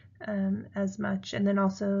sphincter as much. And then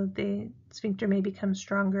also the sphincter may become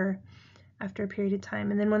stronger after a period of time.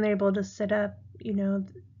 And then when they're able to sit up, you know,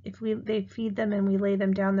 if they feed them and we lay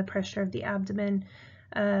them down, the pressure of the abdomen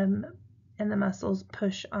and the muscles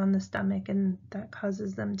push on the stomach, and that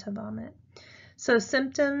causes them to vomit. So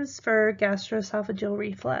symptoms for gastroesophageal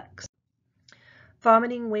reflux: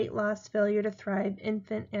 vomiting, weight loss, failure to thrive,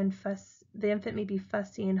 infant and the infant may be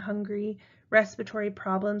fussy and hungry. Respiratory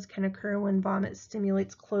problems can occur when vomit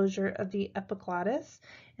stimulates closure of the epiglottis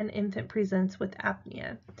and infant presents with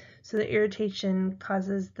apnea. So the irritation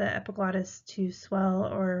causes the epiglottis to swell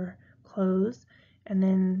or close, and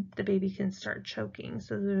then the baby can start choking.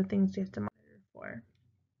 So those are things you have to monitor for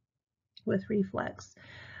with reflex.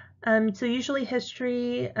 So usually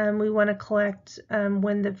history, we want to collect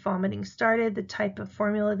when the vomiting started, the type of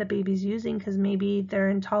formula the baby's using, because maybe they're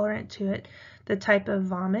intolerant to it, the type of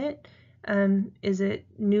vomit. Is it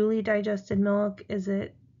newly digested milk? Is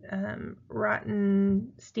it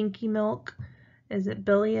rotten, stinky milk? Is it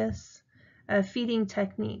bilious? Feeding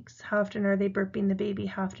techniques. How often are they burping the baby?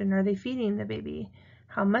 How often are they feeding the baby?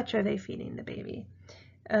 How much are they feeding the baby?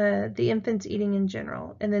 The infant's eating in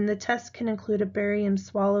general. And then the test can include a barium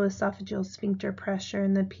swallow, esophageal sphincter pressure,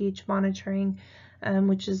 and the pH monitoring,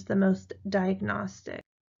 which is the most diagnostic.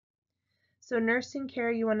 So nursing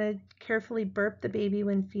care, you want to carefully burp the baby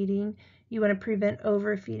when feeding. You want to prevent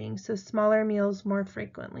overfeeding, so smaller meals more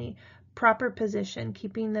frequently. Proper position,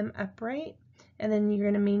 keeping them upright, and then you're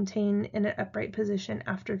going to maintain in an upright position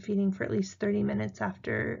after feeding for at least 30 minutes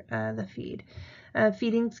after the feed.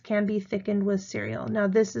 Feedings can be thickened with cereal. Now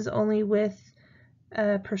this is only with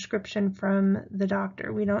a prescription from the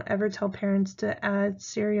doctor. We don't ever tell parents to add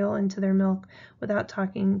cereal into their milk without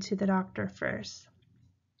talking to the doctor first.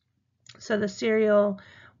 So the cereal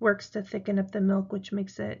works to thicken up the milk, which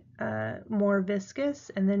makes it more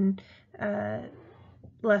viscous and then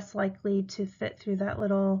less likely to fit through that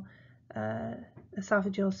little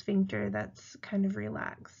esophageal sphincter that's kind of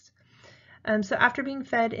relaxed. So after being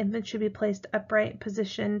fed, infants should be placed upright,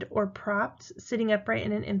 positioned, or propped. Sitting upright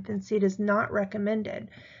in an infant seat is not recommended.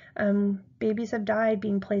 Babies have died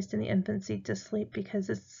being placed in the infant seat to sleep because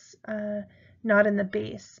it's not in the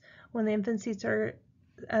base. When the infant seats are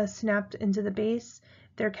snapped into the base,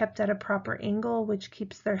 they're kept at a proper angle, which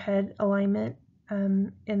keeps their head alignment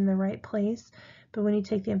in the right place. But when you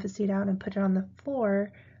take the infant seat out and put it on the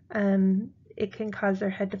floor, it can cause their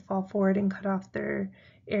head to fall forward and cut off their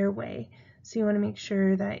airway. So you want to make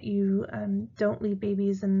sure that you don't leave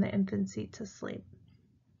babies in the infant seat to sleep.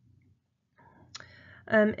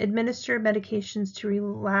 Administer medications to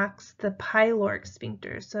relax the pyloric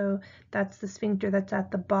sphincter. So that's the sphincter that's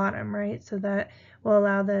at the bottom, right? So that will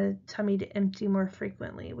allow the tummy to empty more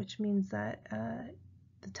frequently, which means that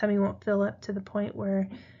the tummy won't fill up to the point where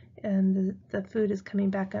the food is coming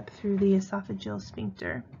back up through the esophageal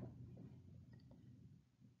sphincter.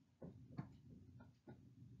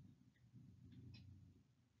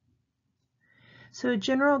 So a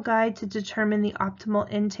general guide to determine the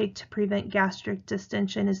optimal intake to prevent gastric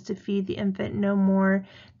distension is to feed the infant no more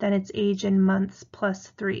than its age in months plus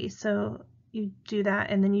 3. So you do that,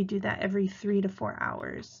 and then you do that every 3 to 4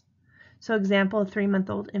 hours. So example, a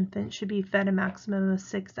 3-month-old infant should be fed a maximum of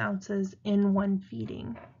 6 ounces in one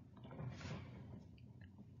feeding.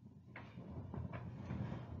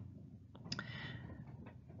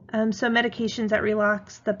 So medications that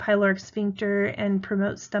relax the pyloric sphincter and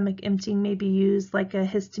promote stomach emptying may be used, like a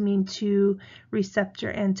histamine 2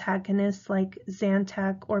 receptor antagonist like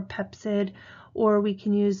Zantac or Pepcid, or we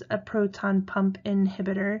can use a proton pump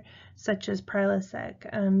inhibitor such as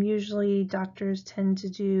Prilosec. Usually doctors tend to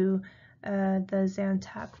do the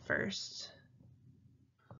Zantac first.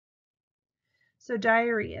 So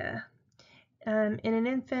diarrhea. In an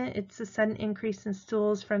infant, it's a sudden increase in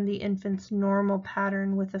stools from the infant's normal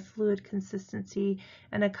pattern with a fluid consistency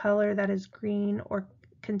and a color that is green or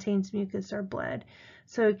contains mucus or blood.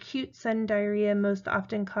 So acute sudden diarrhea, most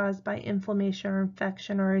often caused by inflammation or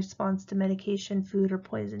infection or response to medication, food, or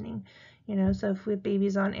poisoning. So if we have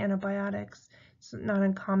babies on antibiotics, it's not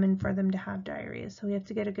uncommon for them to have diarrhea. So we have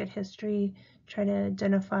to get a good history, try to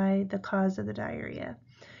identify the cause of the diarrhea.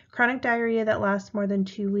 Chronic diarrhea that lasts more than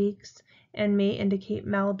 2 weeks and may indicate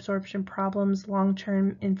malabsorption problems,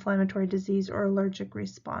 long-term inflammatory disease, or allergic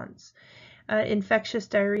response. Infectious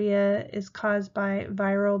diarrhea is caused by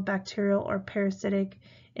viral, bacterial, or parasitic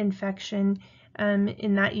infection,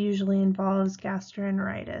 and that usually involves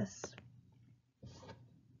gastroenteritis.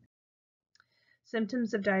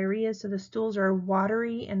 Symptoms of diarrhea, so the stools are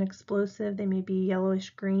watery and explosive. They may be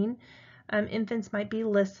yellowish green. Infants might be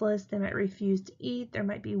listless. They might refuse to eat. There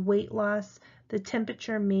might be weight loss. The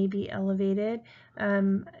temperature may be elevated,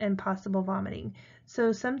 and possible vomiting.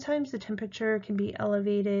 So sometimes the temperature can be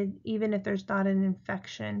elevated even if there's not an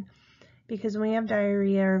infection, because when we have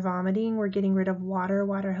diarrhea or vomiting, we're getting rid of water.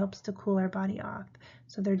 Water helps to cool our body off.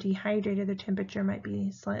 So they're dehydrated, their temperature might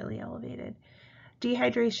be slightly elevated.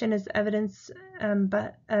 Dehydration is evidence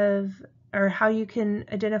or how you can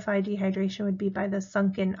identify dehydration would be by the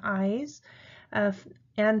sunken eyes.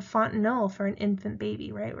 and fontanelle for an infant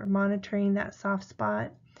baby, right? We're monitoring that soft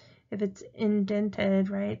spot. If it's indented,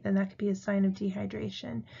 right, then that could be a sign of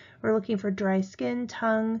dehydration. We're looking for dry skin,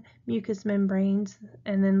 tongue, mucous membranes,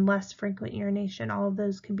 and then less frequent urination. All of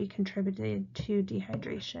those can be contributed to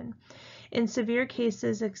dehydration. In severe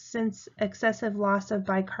cases, excessive loss of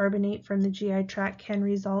bicarbonate from the GI tract can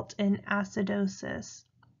result in acidosis.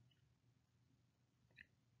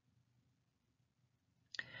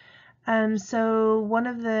 So one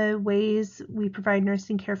of the ways we provide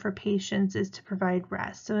nursing care for patients is to provide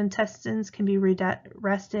rest. So intestines can be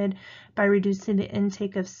rested by reducing the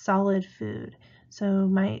intake of solid food. So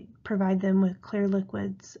might provide them with clear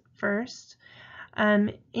liquids first.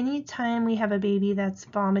 Anytime we have a baby that's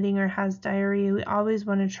vomiting or has diarrhea, we always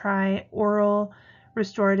want to try oral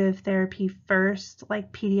restorative therapy first,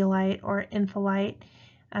 like Pedialyte or Infolite.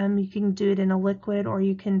 You can do it in a liquid, or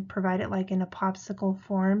you can provide it like in a popsicle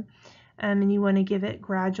form. And you want to give it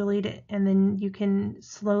gradually, and then you can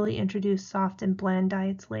slowly introduce soft and blend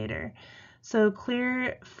diets later. So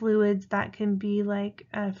clear fluids, that can be like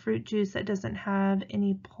fruit juice that doesn't have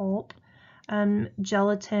any pulp,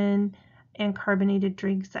 gelatin, and carbonated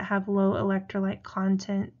drinks that have low electrolyte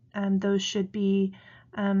content. Those should be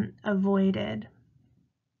avoided.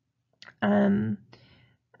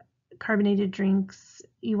 Carbonated drinks,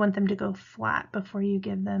 you want them to go flat before you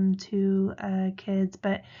give them to kids,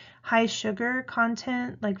 but high sugar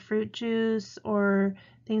content like fruit juice or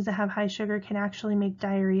things that have high sugar can actually make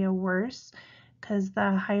diarrhea worse, because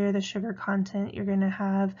the higher the sugar content, you're going to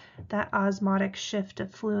have that osmotic shift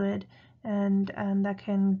of fluid, and that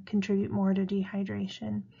can contribute more to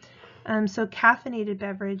dehydration. So caffeinated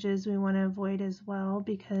beverages we want to avoid as well,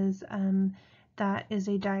 because that is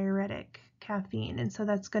a diuretic, caffeine, and so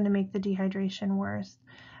that's going to make the dehydration worse.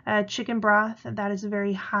 Chicken broth, that is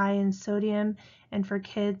very high in sodium, and for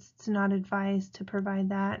kids it's not advised to provide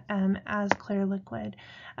that as clear liquid.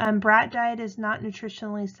 Brat diet is not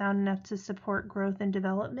nutritionally sound enough to support growth and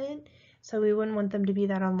development, so we wouldn't want them to be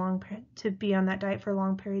that on that diet for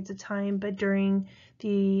long periods of time. But during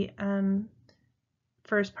the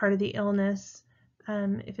first part of the illness,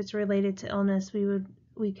 if it's related to illness,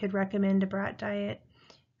 we could recommend a brat diet.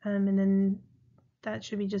 And then that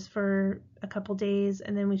should be just for a couple days,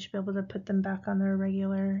 and then we should be able to put them back on their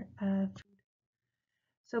regular food.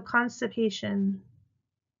 So constipation.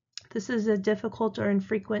 This is a difficult or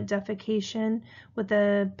infrequent defecation with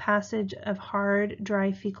a passage of hard,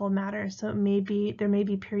 dry fecal matter. So there may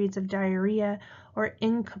be periods of diarrhea or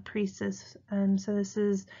encopresis. So this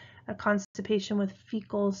is a constipation with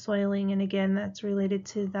fecal soiling, and again, that's related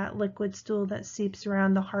to that liquid stool that seeps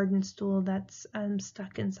around the hardened stool that's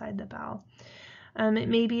stuck inside the bowel. It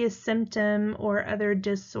may be a symptom or other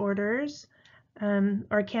disorders,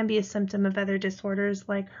 or it can be a symptom of other disorders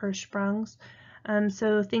like Hirschsprung's.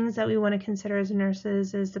 So things that we want to consider as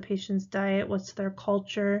nurses is the patient's diet, what's their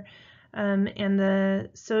culture, and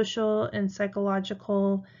the social and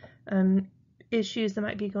psychological issues that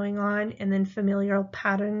might be going on, and then familial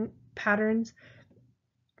patterns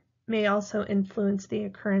may also influence the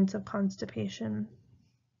occurrence of constipation.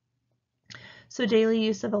 So daily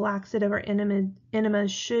use of a laxative or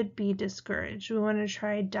enemas should be discouraged. We want to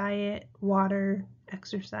try diet, water,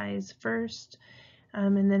 exercise first,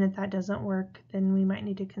 and then if that doesn't work, then we might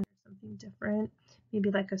need to consider something different, maybe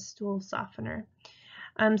like a stool softener.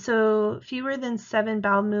 So fewer than 7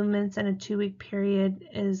 bowel movements in a 2-week period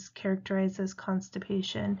is characterized as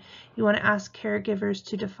constipation. You want to ask caregivers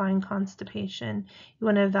to define constipation. You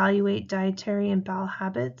want to evaluate dietary and bowel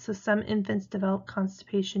habits. So some infants develop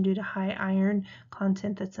constipation due to high iron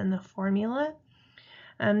content that's in the formula.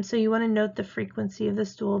 So you want to note the frequency of the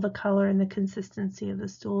stool, the color, and the consistency of the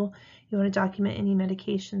stool. You want to document any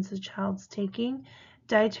medications the child's taking.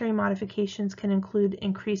 Dietary modifications can include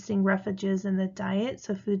increasing refuges in the diet,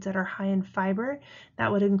 so foods that are high in fiber.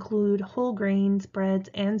 That would include whole grains, breads,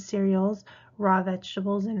 and cereals, raw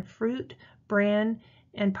vegetables and fruit, bran,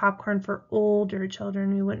 and popcorn for older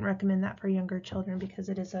children. We wouldn't recommend that for younger children because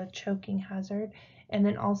it is a choking hazard. And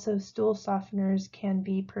then also stool softeners can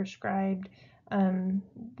be prescribed.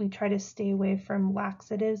 We try to stay away from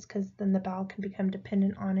laxatives because then the bowel can become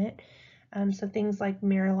dependent on it. So things like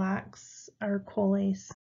Miralax or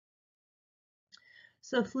Colace.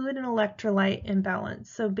 So fluid and electrolyte imbalance.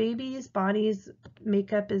 So babies' bodies'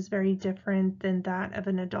 makeup is very different than that of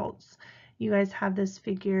an adult's. You guys have this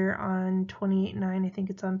figure on 28.9, I think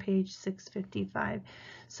it's on page 655.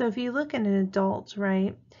 So if you look at an adult,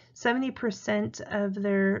 right, 70% of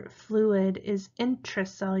their fluid is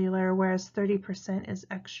intracellular, whereas 30% is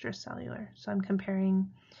extracellular. So I'm comparing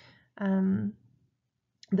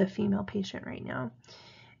the female patient right now.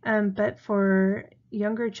 But for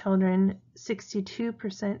younger children,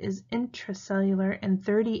 62% is intracellular and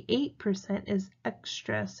 38% is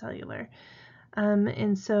extracellular.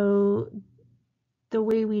 And so the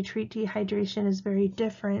way we treat dehydration is very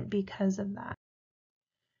different because of that.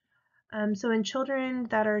 So in children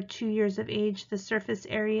that are 2 years of age, the surface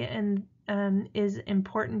area is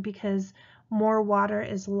important because more water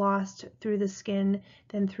is lost through the skin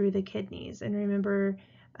than through the kidneys. And remember,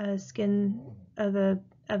 skin of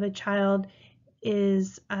a child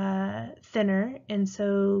is thinner, and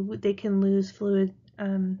so they can lose fluid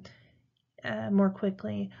more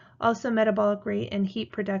quickly. Also, metabolic rate and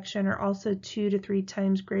heat production are also 2 to 3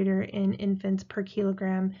 times greater in infants per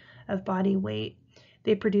kilogram of body weight.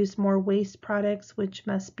 They produce more waste products, which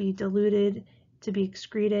must be diluted to be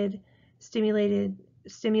excreted.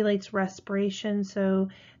 Stimulates respiration, so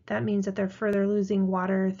that means that they're further losing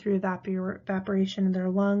water through evaporation in their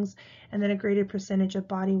lungs, and then a greater percentage of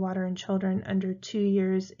body water in children under 2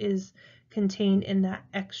 years is contained in that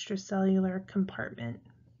extracellular compartment.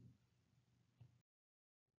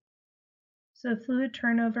 So fluid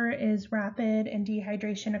turnover is rapid and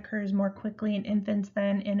dehydration occurs more quickly in infants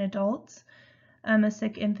than in adults. A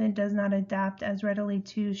sick infant does not adapt as readily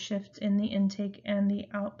to shifts in the intake and the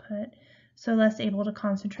output, so less able to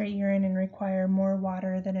concentrate urine and require more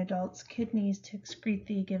water than adults' kidneys to excrete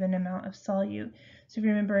the given amount of solute. So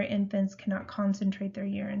remember, infants cannot concentrate their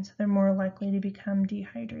urine, so they're more likely to become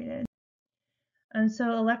dehydrated. And so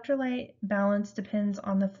electrolyte balance depends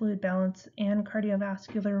on the fluid balance and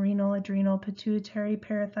cardiovascular, renal, adrenal, pituitary,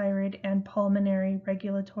 parathyroid, and pulmonary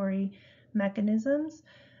regulatory mechanisms.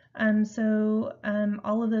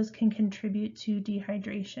 All of those can contribute to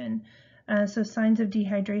dehydration. So signs of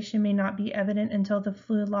dehydration may not be evident until the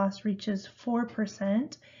fluid loss reaches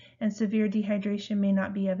 4%, and severe dehydration may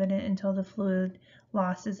not be evident until the fluid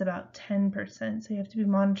loss is about 10%. So you have to be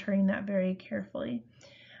monitoring that very carefully.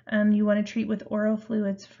 You want to treat with oral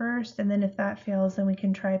fluids first, and then if that fails, then we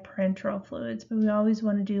can try parenteral fluids. But we always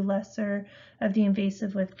want to do lesser of the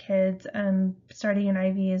invasive with kids. Starting an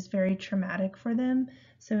IV is very traumatic for them,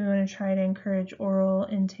 so we want to try to encourage oral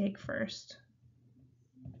intake first.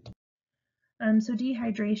 So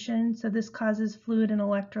dehydration, so this causes fluid and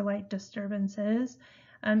electrolyte disturbances.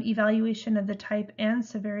 Evaluation of the type and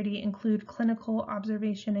severity include clinical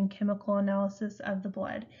observation and chemical analysis of the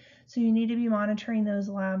blood. So you need to be monitoring those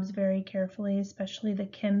labs very carefully, especially the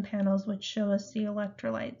chem panels, which show us the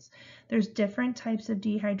electrolytes. There's different types of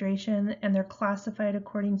dehydration, and they're classified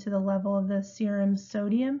according to the level of the serum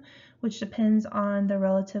sodium, which depends on the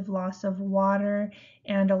relative loss of water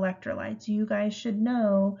and electrolytes. You guys should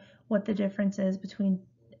know what the difference is between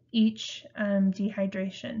each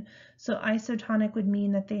dehydration. So isotonic would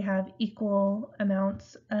mean that they have equal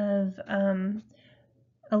amounts of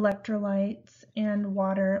electrolytes and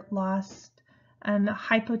water lost.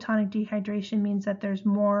 Hypotonic dehydration means that there's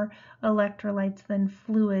more electrolytes than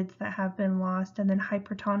fluids that have been lost, and then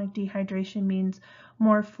hypertonic dehydration means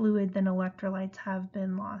more fluid than electrolytes have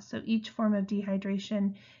been lost. So each form of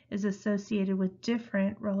dehydration is associated with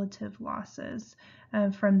different relative losses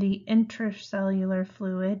from the intracellular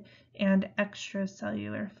fluid and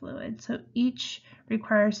extracellular fluid. So each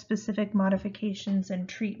requires specific modifications and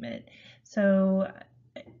treatment. So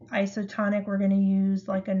isotonic, we're going to use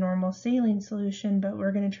like a normal saline solution, but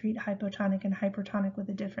we're going to treat hypotonic and hypertonic with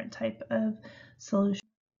a different type of solution.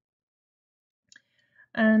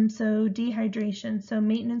 So dehydration. So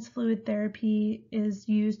maintenance fluid therapy is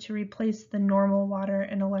used to replace the normal water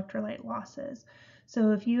and electrolyte losses.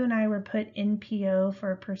 So if you and I were put in PO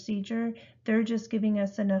for a procedure, they're just giving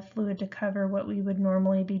us enough fluid to cover what we would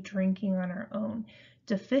normally be drinking on our own.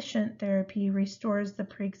 Deficient therapy restores the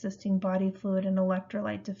pre-existing body fluid and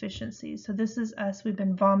electrolyte deficiencies. So this is us. We've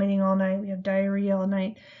been vomiting all night. We have diarrhea all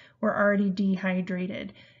night. We're already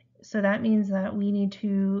dehydrated. So that means that we need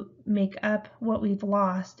to make up what we've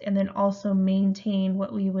lost and then also maintain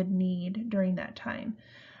what we would need during that time.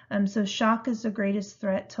 So shock is the greatest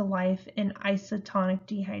threat to life in isotonic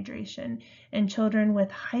dehydration, and children with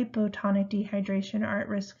hypotonic dehydration are at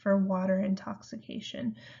risk for water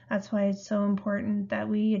intoxication. That's why it's so important that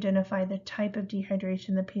we identify the type of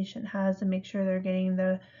dehydration the patient has and make sure they're getting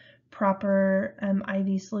the proper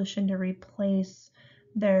IV solution to replace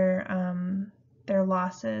their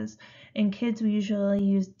losses. In kids, we usually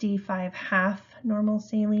use D5 half normal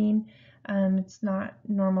saline. It's not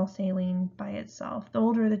normal saline by itself. The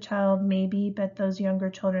older the child, maybe, but those younger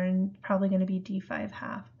children probably going to be D5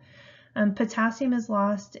 half. Potassium is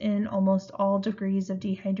lost in almost all degrees of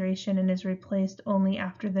dehydration and is replaced only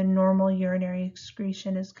after the normal urinary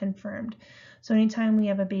excretion is confirmed. So anytime we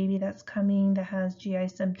have a baby that's coming that has GI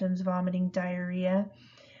symptoms, vomiting, diarrhea,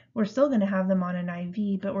 we're still going to have them on an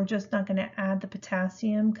IV, but we're just not going to add the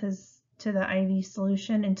potassium to the IV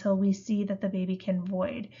solution until we see that the baby can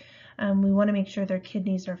void. We want to make sure their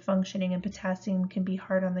kidneys are functioning, and potassium can be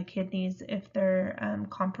hard on the kidneys if they're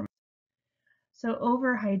compromised. So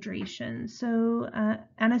overhydration. So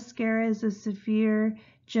anascara is a severe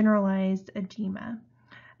generalized edema.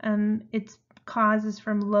 Its cause is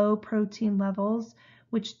from low protein levels,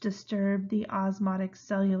 which disturb the osmotic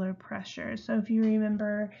cellular pressure. So if you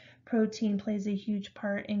remember, protein plays a huge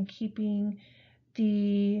part in keeping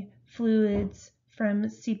the fluids from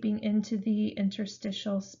seeping into the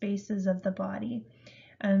interstitial spaces of the body.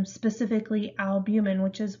 Specifically albumin,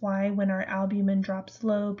 which is why when our albumin drops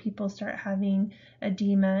low, people start having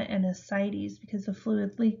edema and ascites, because the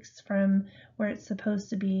fluid leaks from where it's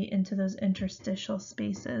supposed to be into those interstitial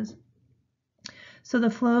spaces. So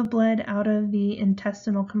the flow of blood out of the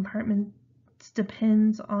intestinal compartments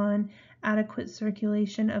depends on adequate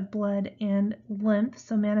circulation of blood and lymph,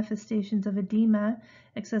 so manifestations of edema,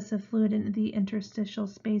 excessive fluid in the interstitial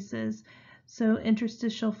spaces. So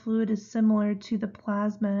interstitial fluid is similar to the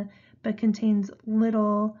plasma, but contains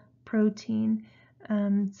little protein.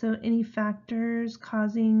 So any factors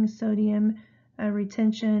causing sodium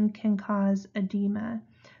retention can cause edema.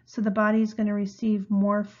 So the body is going to receive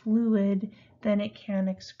more fluid than it can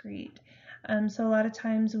excrete. So a lot of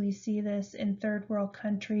times we see this in third world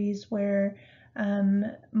countries where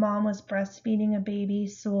mom was breastfeeding a baby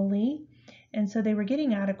solely, and so they were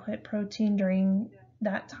getting adequate protein during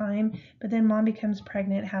that time, but then mom becomes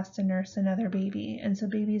pregnant, has to nurse another baby, and so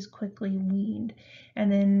baby is quickly weaned.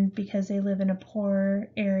 And then because they live in a poor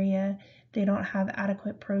area, they don't have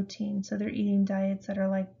adequate protein, so they're eating diets that are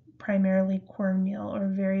like primarily cornmeal or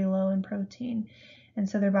very low in protein. And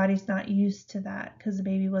so their body's not used to that because the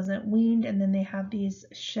baby wasn't weaned, and then they have these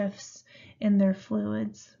shifts in their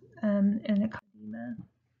fluids and it causes edema.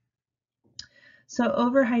 So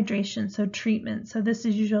overhydration, so treatment. So this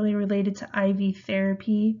is usually related to IV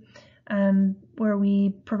therapy, where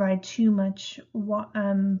we provide too much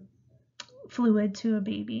fluid to a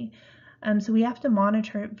baby. So we have to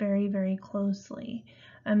monitor it very, very closely.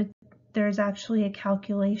 There's actually a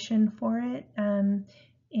calculation for it,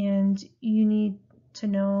 and you need to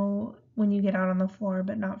know when you get out on the floor,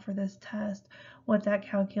 but not for this test, what that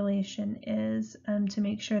calculation is, to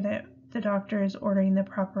make sure that the doctor is ordering the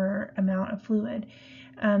proper amount of fluid.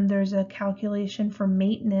 There's a calculation for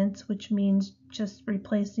maintenance, which means just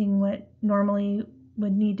replacing what normally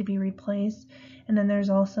would need to be replaced. And then there's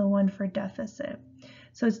also one for deficit.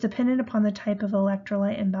 So it's dependent upon the type of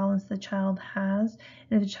electrolyte imbalance the child has.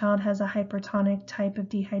 And if the child has a hypertonic type of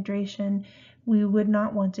dehydration, we would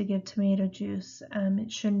not want to give tomato juice.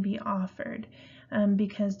 It shouldn't be offered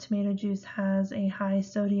because tomato juice has a high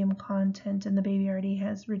sodium content and the baby already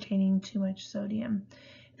has retaining too much sodium.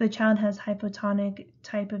 If the child has hypotonic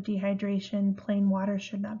type of dehydration, plain water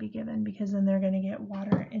should not be given because then they're going to get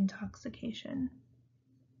water intoxication.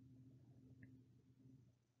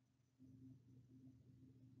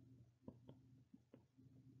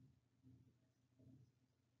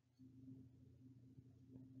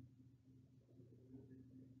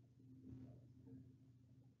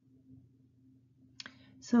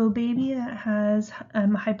 So a baby that has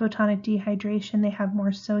hypotonic dehydration, they have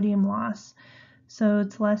more sodium loss. So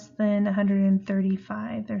it's less than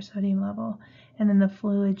 135, their sodium level. And then the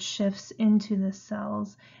fluid shifts into the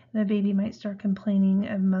cells. The baby might start complaining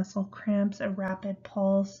of muscle cramps, a rapid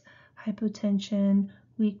pulse, hypotension,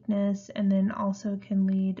 weakness, and then also can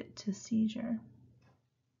lead to seizure.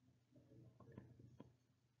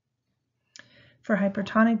 For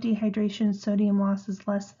hypertonic dehydration, sodium loss is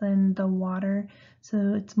less than the water,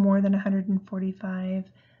 so it's more than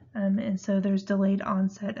 145, and so there's delayed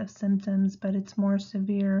onset of symptoms, but it's more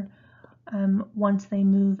severe once they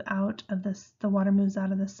move out of the water moves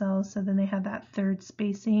out of the cells, so then they have that third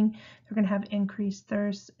spacing. They're going to have increased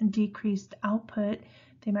thirst and decreased output.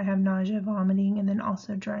 They might have nausea, vomiting, and then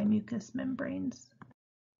also dry mucous membranes.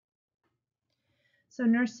 So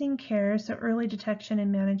nursing care, so early detection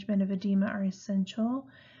and management of edema are essential.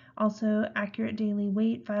 Also accurate daily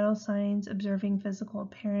weight, vital signs, observing physical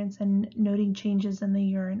appearance, and noting changes in the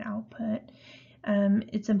urine output.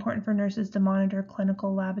 It's important for nurses to monitor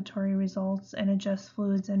clinical laboratory results and adjust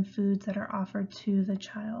fluids and foods that are offered to the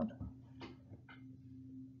child.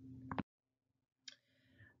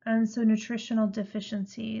 And so nutritional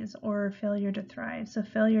deficiencies or failure to thrive. So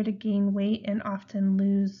failure to gain weight and often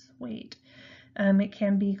lose weight. It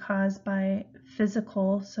can be caused by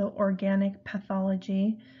physical, so organic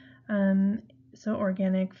pathology, so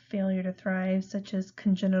organic failure to thrive, such as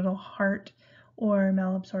congenital heart or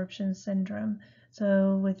malabsorption syndrome.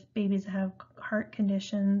 So with babies that have heart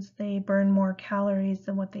conditions, they burn more calories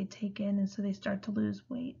than what they take in, and so they start to lose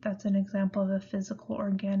weight. That's an example of a physical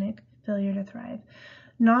organic failure to thrive.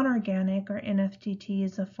 Non-organic, or NFDT,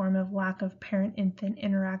 is a form of lack of parent-infant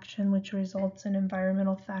interaction, which results in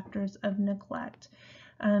environmental factors of neglect.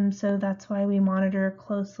 So that's why we monitor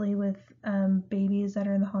closely with babies that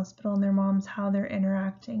are in the hospital and their moms, how they're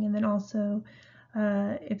interacting. And then also,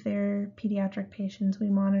 if they're pediatric patients,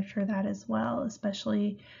 we monitor that as well,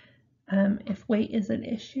 especially if weight is an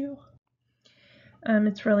issue.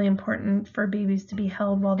 It's really important for babies to be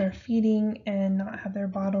held while they're feeding and not have their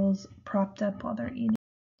bottles propped up while they're eating.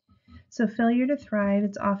 So failure to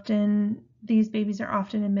thrive, these babies are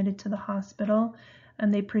often admitted to the hospital,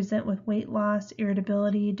 and they present with weight loss,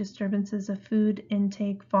 irritability, disturbances of food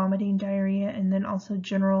intake, vomiting, diarrhea, and then also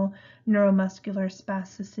general neuromuscular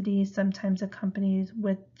spasticity, sometimes accompanied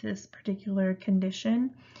with this particular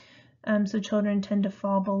condition. So children tend to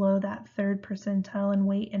fall below that 3rd percentile in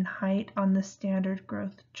weight and height on the standard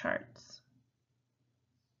growth charts.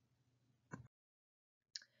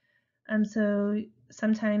 So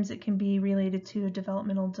sometimes it can be related to a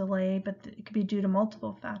developmental delay, but it could be due to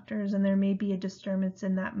multiple factors, and there may be a disturbance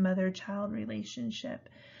in that mother-child relationship.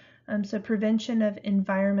 So prevention of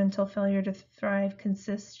environmental failure to thrive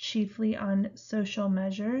consists chiefly on social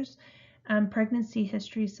measures. Pregnancy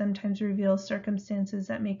history sometimes reveals circumstances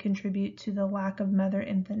that may contribute to the lack of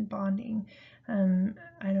mother-infant bonding.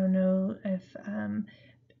 I don't know if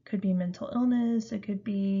it could be mental illness, it could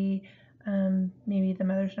be maybe the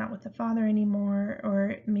mother's not with the father anymore,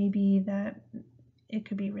 or maybe that it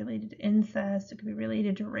could be related to incest, it could be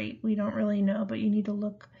related to rape. We don't really know, but you need to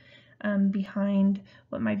look behind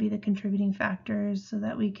what might be the contributing factors so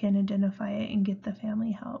that we can identify it and get the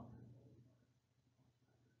family help.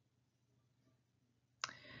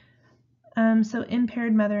 So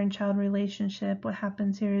impaired mother and child relationship, what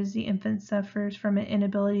happens here is the infant suffers from an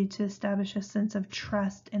inability to establish a sense of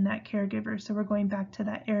trust in that caregiver. So we're going back to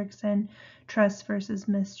that Erickson trust versus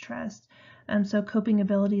mistrust. So coping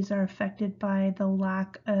abilities are affected by the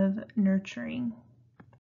lack of nurturing.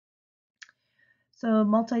 So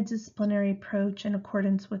multidisciplinary approach in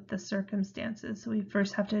accordance with the circumstances. So we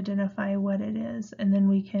first have to identify what it is, and then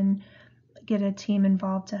we can get a team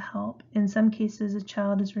involved to help. In some cases, a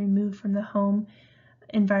child is removed from the home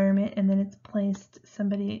environment and then it's placed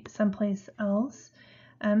someplace else.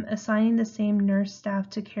 Assigning the same nurse staff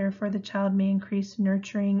to care for the child may increase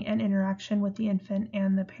nurturing and interaction with the infant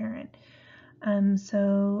and the parent.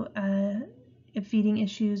 If feeding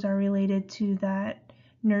issues are related to that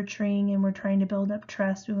nurturing and we're trying to build up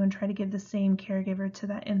trust, we want to try to give the same caregiver to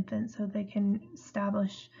that infant so they can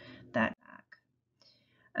establish that.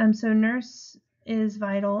 So nurse is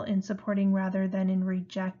vital in supporting rather than in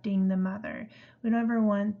rejecting the mother. We don't ever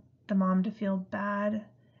want the mom to feel bad.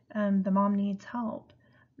 The mom needs help.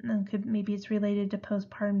 Maybe it's related to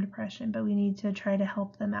postpartum depression, but we need to try to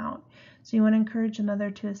help them out. So you want to encourage the mother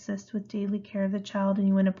to assist with daily care of the child, and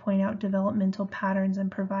you want to point out developmental patterns and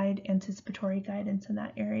provide anticipatory guidance in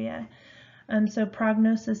that area. So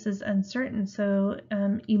prognosis is uncertain. So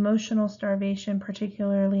emotional starvation,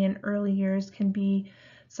 particularly in early years, can be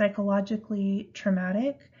psychologically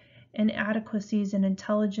traumatic. Inadequacies in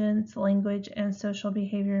intelligence, language, and social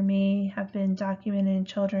behavior may have been documented in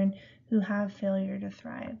children who have failure to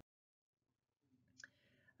thrive.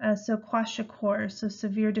 So kwashiorkor, so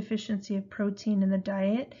severe deficiency of protein in the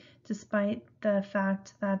diet, despite the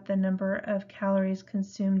fact that the number of calories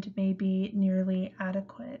consumed may be nearly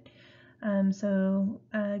adequate.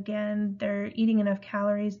 Again, they're eating enough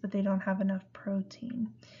calories, but they don't have enough protein.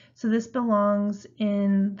 So this belongs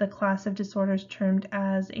in the class of disorders termed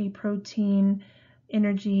as a protein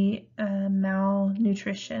energy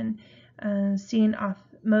malnutrition, seen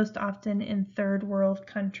most often in third world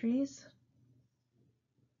countries.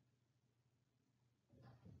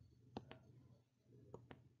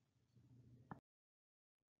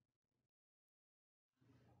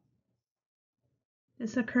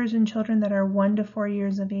 This occurs in children that are 1 to 4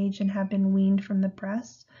 years of age and have been weaned from the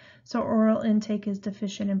breast. So oral intake is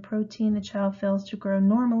deficient in protein. The child fails to grow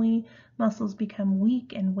normally. Muscles become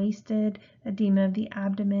weak and wasted. Edema of the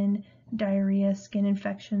abdomen, diarrhea, skin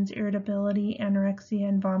infections, irritability, anorexia,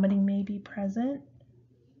 and vomiting may be present.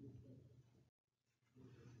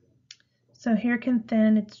 So hair can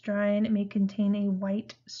thin, it's dry, and it may contain a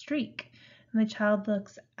white streak. And the child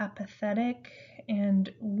looks apathetic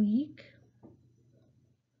and weak.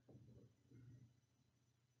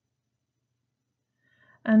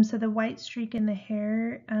 So the white streak in the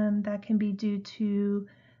hair, that can be due to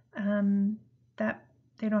that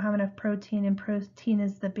they don't have enough protein, and protein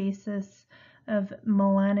is the basis of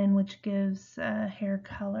melanin, which gives hair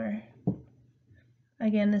color.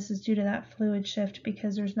 Again, this is due to that fluid shift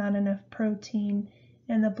because there's not enough protein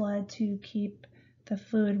in the blood to keep the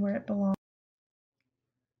fluid where it belongs.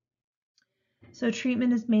 So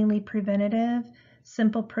treatment is mainly preventative.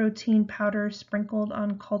 Simple protein powder sprinkled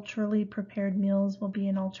on culturally prepared meals will be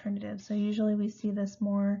an alternative. So usually we see this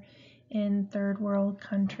more in third world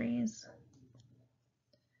countries.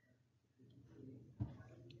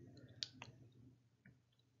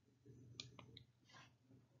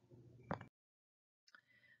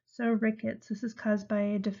 So rickets, this is caused by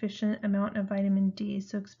a deficient amount of vitamin D.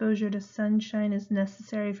 So exposure to sunshine is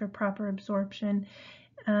necessary for proper absorption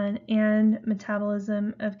and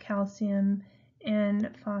metabolism of calcium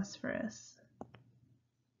and phosphorus.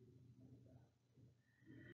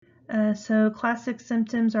 So classic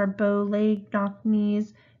symptoms are bow leg, knock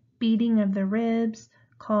knees, beating of the ribs,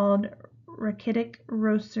 called rachitic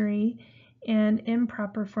rosary, and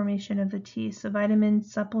improper formation of the teeth. So vitamin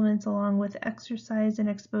supplements along with exercise and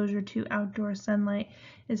exposure to outdoor sunlight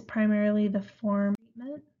is primarily the form of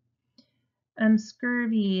treatment.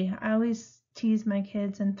 Scurvy. I always tease my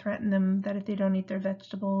kids and threaten them that if they don't eat their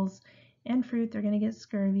vegetables and fruit, they're going to get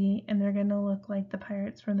scurvy and they're going to look like the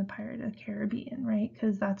pirates from the Pirate of the Caribbean, right?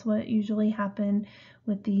 Because that's what usually happened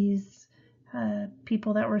with these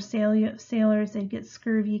people that were sailors. They'd get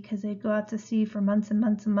scurvy because they'd go out to sea for months and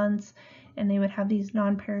months and months, and they would have these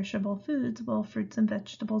non-perishable foods. Well, fruits and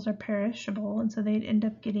vegetables are perishable, and so they'd end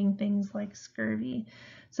up getting things like scurvy.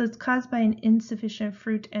 So it's caused by an insufficient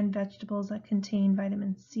fruit and vegetables that contain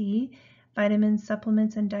vitamin C. Vitamin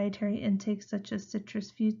supplements and dietary intakes such as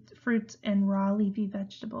citrus fruits and raw leafy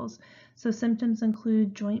vegetables. So symptoms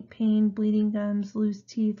include joint pain, bleeding gums, loose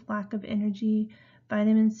teeth, lack of energy.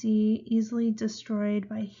 Vitamin C easily destroyed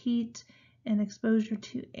by heat and exposure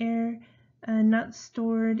to air, not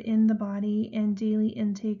stored in the body, and daily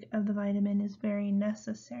intake of the vitamin is very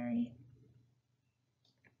necessary.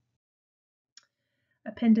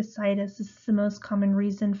 Appendicitis, this is the most common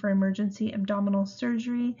reason for emergency abdominal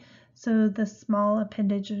surgery. So the small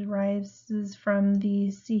appendage arises from the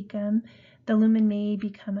cecum. The lumen may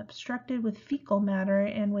become obstructed with fecal matter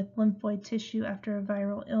and with lymphoid tissue after a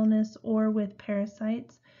viral illness or with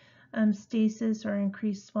parasites, stasis or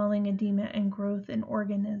increased swelling, edema, and growth in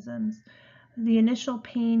organisms. The initial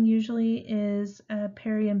pain usually is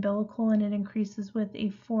periumbilical and it increases with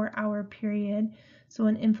a 4-hour period. So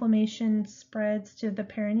when inflammation spreads to the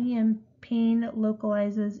perineum, pain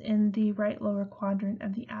localizes in the right lower quadrant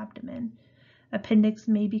of the abdomen. Appendix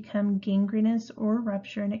may become gangrenous or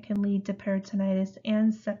rupture, and it can lead to peritonitis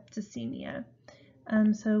and septicemia.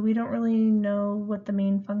 So we don't really know what the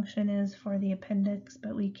main function is for the appendix,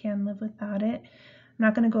 but we can live without it. I'm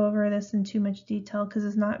not going to go over this in too much detail because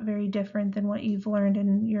it's not very different than what you've learned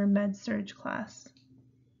in your med-surg class.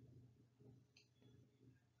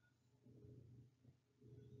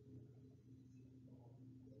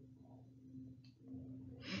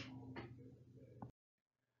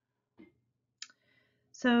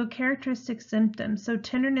 So characteristic symptoms. So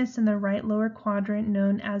tenderness in the right lower quadrant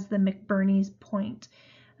known as the McBurney's point.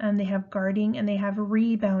 They have guarding and they have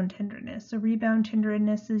rebound tenderness. So rebound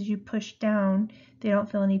tenderness is you push down, they don't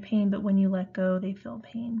feel any pain, but when you let go, they feel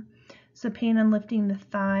pain. So pain on lifting the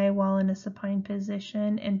thigh while in a supine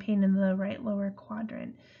position and pain in the right lower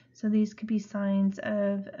quadrant. So these could be signs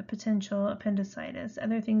of a potential appendicitis.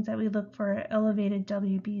 Other things that we look for are elevated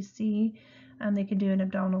WBC. They could do an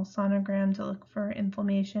abdominal sonogram to look for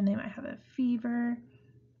inflammation. They might have a fever.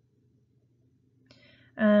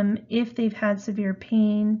 If they've had severe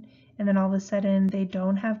pain and then all of a sudden they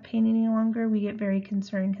don't have pain any longer, we get very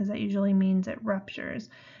concerned because that usually means it ruptures.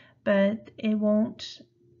 But it won't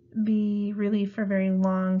be really for very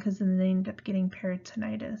long because then they end up getting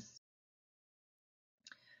peritonitis.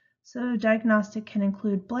 So diagnostic can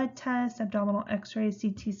include blood tests, abdominal x-ray,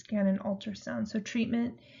 CT scan, and ultrasound. So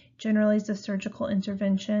treatment generally is a surgical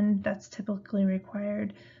intervention that's typically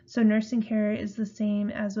required. So nursing care is the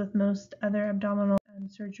same as with most other abdominal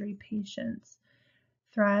surgery patients.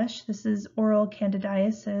 Thrush, this is oral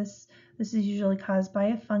candidiasis. This is usually caused by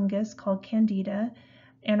a fungus called candida.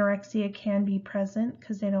 Anorexia can be present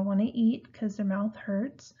because they don't want to eat because their mouth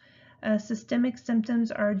hurts. Systemic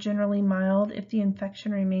symptoms are generally mild if the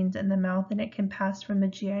infection remains in the mouth and it can pass from the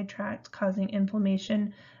GI tract, causing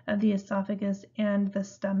inflammation of the esophagus and the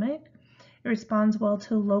stomach. It responds well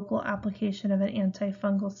to local application of an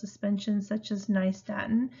antifungal suspension such as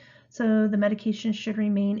nystatin. So the medication should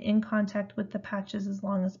remain in contact with the patches as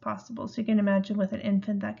long as possible. So you can imagine with an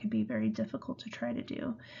infant that could be very difficult to try to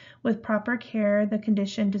do. With proper care, the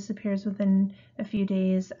condition disappears within a few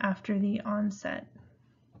days after the onset.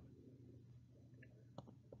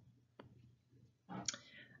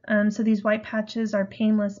 So these white patches are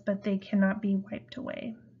painless, but they cannot be wiped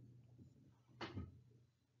away.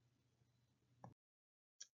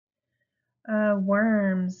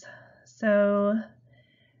 Worms. So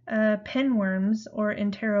pinworms or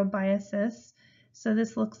enterobiasis. So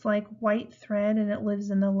this looks like white thread and it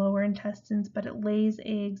lives in the lower intestines, but it lays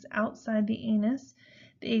eggs outside the anus.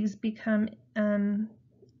 The eggs become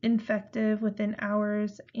infective within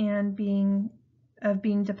hours and being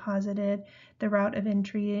deposited. The route of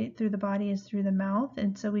entry through the body is through the mouth,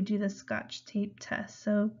 and so we do the Scotch tape test.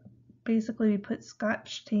 So basically we put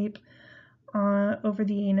Scotch tape over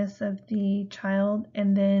the anus of the child,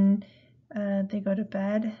 and then they go to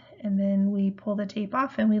bed, and then we pull the tape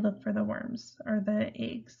off and we look for the worms or the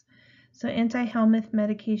eggs. So anti-helminth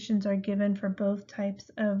medications are given for both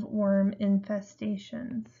types of worm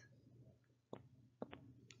infestations.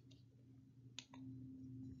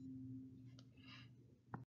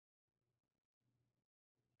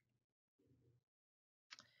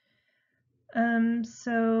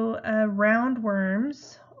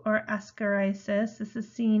 Roundworms or ascariasis, this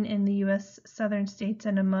is seen in the U.S. southern states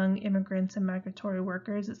and among immigrants and migratory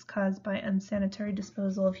workers. It's caused by unsanitary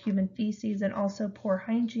disposal of human feces and also poor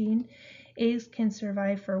hygiene. Eggs can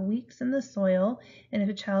survive for weeks in the soil, and if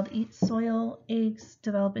a child eats soil, eggs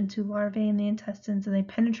develop into larvae in the intestines, and they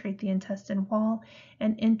penetrate the intestine wall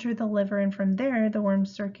and enter the liver, and from there the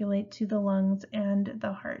worms circulate to the lungs and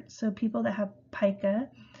the heart. So people that have pica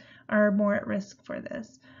are more at risk for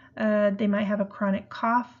this. They might have a chronic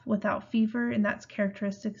cough without fever, and that's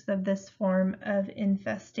characteristics of this form of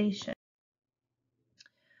infestation.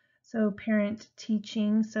 So parent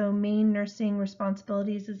teaching. So main nursing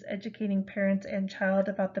responsibilities is educating parents and child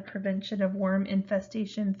about the prevention of worm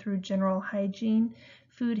infestation through general hygiene,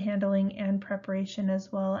 food handling, and preparation,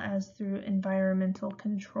 as well as through environmental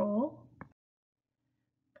control.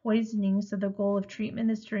 Poisoning. So the goal of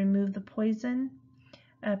treatment is to remove the poison,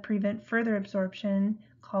 prevent further absorption,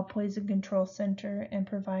 call Poison Control Center, and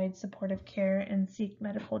provide supportive care and seek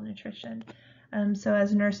medical nutrition. So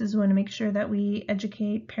as nurses, we want to make sure that we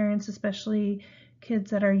educate parents, especially kids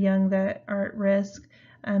that are young that are at risk,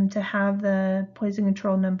 to have the poison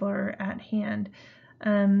control number at hand.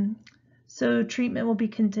 So treatment will be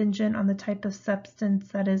contingent on the type of substance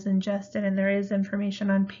that is ingested, and there is information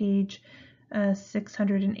on page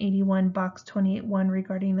 681, box 28.1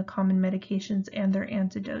 regarding the common medications and their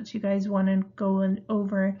antidotes. You guys want to go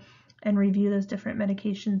over and review those different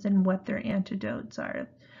medications and what their antidotes are.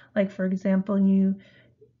 Like, for example,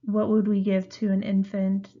 what would we give to an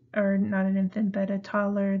infant, or not an infant, but a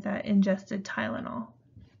toddler that ingested Tylenol?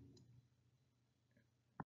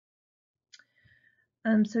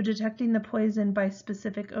 So detecting the poison by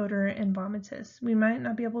specific odor and vomitus. We might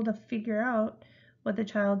not be able to figure out what the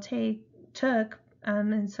child took,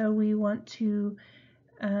 and so we want to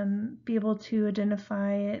be able to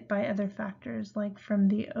identify it by other factors, like from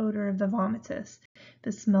the odor of the vomitus. If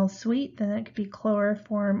it smells sweet, then it could be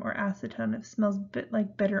chloroform or acetone. If it smells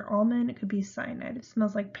like bitter almond, it could be cyanide. If it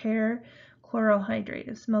smells like pear, chloral hydrate.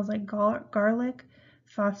 If it smells like garlic,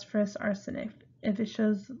 phosphorus, arsenic. If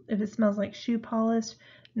it smells like shoe polish,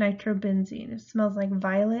 nitrobenzene. If it smells like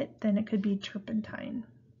violet, then it could be turpentine.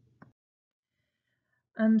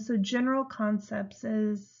 So general concepts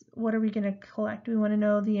is, what are we going to collect? We want to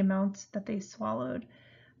know the amounts that they swallowed.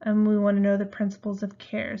 We want to know the principles of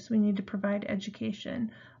care, so we need to provide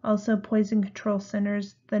education. Also, poison control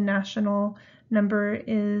centers, the national number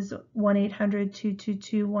is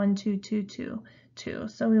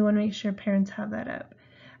 1-800-222-1222. So we want to make sure parents have that up.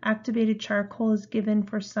 Activated charcoal is given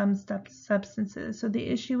for some substances. So the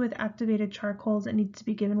issue with activated charcoal is it needs to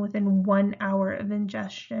be given within 1 hour of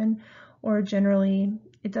ingestion, or generally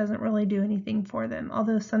it doesn't really do anything for them.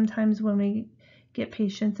 Although sometimes when we get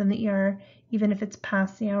patients in the ER, even if it's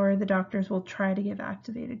past the hour, the doctors will try to give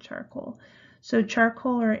activated charcoal. So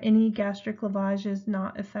charcoal or any gastric lavage is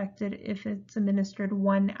not affected if it's administered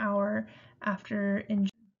 1 hour after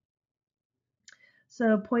ingestion.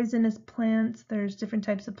 So poisonous plants, there's different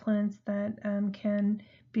types of plants that can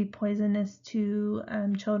be poisonous to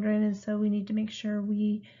children, and so we need to make sure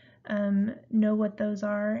we know what those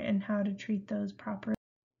are and how to treat those properly.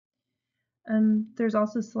 There's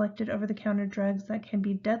also selected over-the-counter drugs that can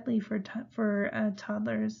be deadly for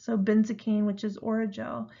toddlers. So benzocaine, which is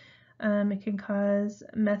Oragel, it can cause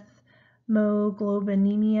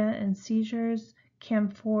methemoglobinemia and seizures.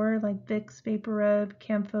 Camphor, like Vicks VapoRub,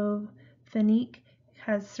 Campho-Phenique,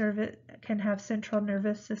 can have central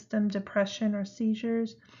nervous system depression or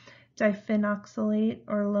seizures. Diphenoxylate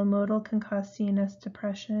or Lomotil can cause CNS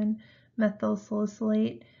depression. Methyl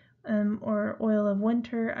salicylate or oil of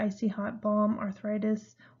winter, icy hot balm,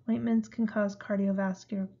 arthritis ointments can cause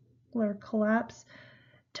cardiovascular collapse,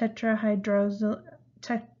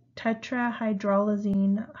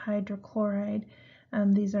 tetrahydrolazine hydrochloride.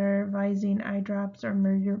 These are Visine eye drops or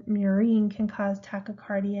murine, can cause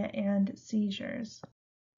tachycardia and seizures.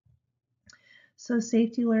 So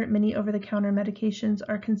safety alert, many over-the-counter medications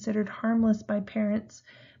are considered harmless by parents,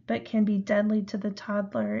 but can be deadly to the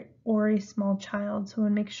toddler or a small child. So we'll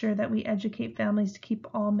make sure that we educate families to keep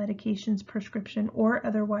all medications, prescription or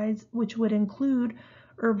otherwise, which would include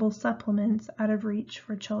herbal supplements, out of reach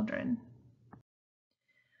for children.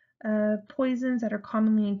 Poisons that are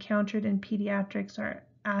commonly encountered in pediatrics are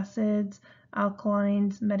acids,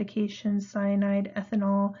 alkalines, medications, cyanide,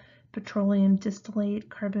 ethanol, petroleum distillate,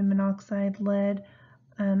 carbon monoxide, lead,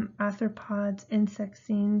 arthropods,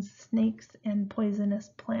 insectines, snakes, and poisonous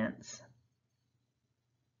plants.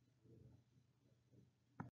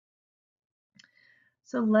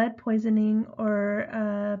 So lead poisoning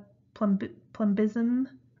or plumbism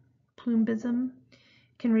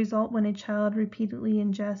can result when a child repeatedly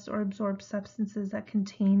ingests or absorbs substances that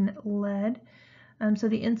contain lead. So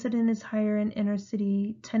the incidence is higher in inner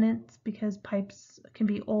city tenants because pipes can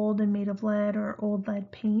be old and made of lead or old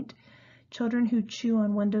lead paint. Children who chew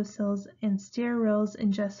on windowsills and stair rails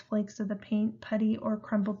ingest flakes of the paint, putty, or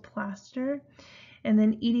crumbled plaster. And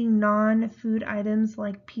then eating non-food items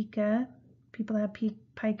like pica, people that have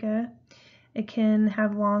pica, it can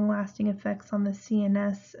have long-lasting effects on the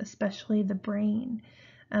CNS, especially the brain.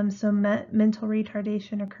 So mental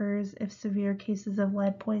retardation occurs if severe cases of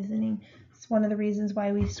lead poisoning. It's one of the reasons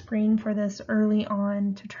why we screen for this early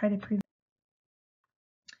on to try to prevent.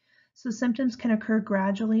 So symptoms can occur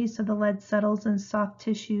gradually, so the lead settles in soft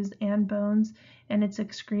tissues and bones, and it's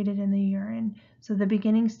excreted in the urine. So the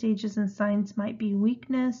beginning stages and signs might be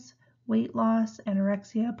weakness, weight loss,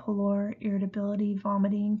 anorexia, pallor, irritability,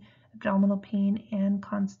 vomiting, abdominal pain, and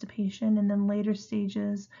constipation. And then later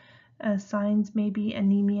stages, signs may be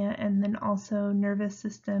anemia and then also nervous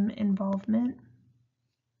system involvement.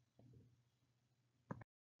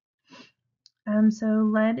 So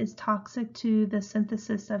lead is toxic to the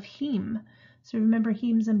synthesis of heme. So remember,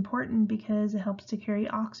 heme is important because it helps to carry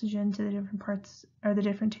oxygen to the different parts or the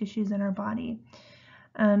different tissues in our body.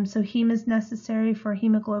 So heme is necessary for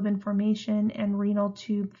hemoglobin formation and renal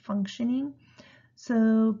tube functioning.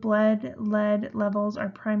 So blood lead levels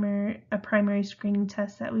are a primary screening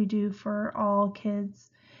test that we do for all kids.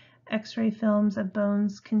 X-ray films of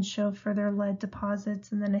bones can show further lead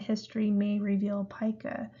deposits, and then a history may reveal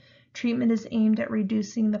pica. Treatment is aimed at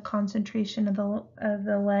reducing the concentration of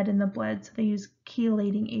the lead in the blood, so they use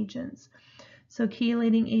chelating agents. So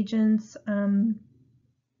chelating agents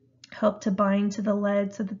help to bind to the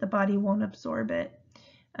lead so that the body won't absorb it,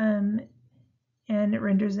 and it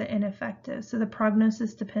renders it ineffective. So the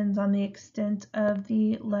prognosis depends on the extent of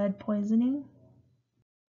the lead poisoning.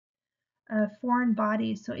 Foreign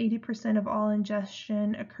bodies, so 80% of all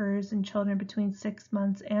ingestion occurs in children between 6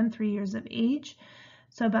 months and 3 years of age.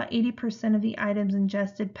 So about 80% of the items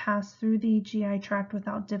ingested pass through the GI tract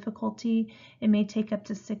without difficulty. It may take up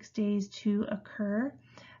to 6 days to occur.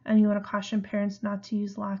 And you want to caution parents not to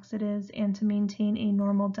use laxatives and to maintain a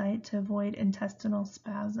normal diet to avoid intestinal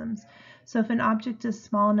spasms. So if an object is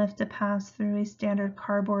small enough to pass through a standard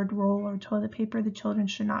cardboard roll or toilet paper, the children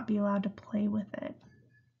should not be allowed to play with it.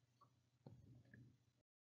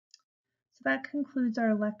 So that concludes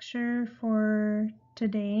our lecture for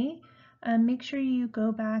today. Make sure you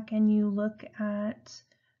go back and you look at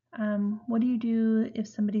what do you do if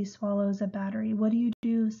somebody swallows a battery? What do you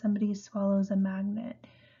do if somebody swallows a magnet?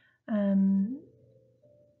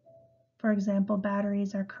 For example,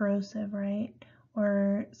 batteries are corrosive, right?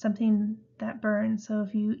 Or something that burns. So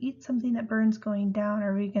if you eat something that burns going down,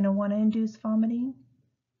 are we going to want to induce vomiting?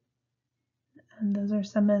 And those are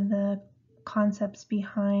some of the concepts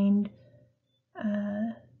behind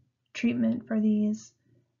treatment for these.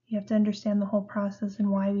 You have to understand the whole process and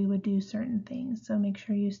why we would do certain things. So make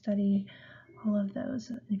sure you study all of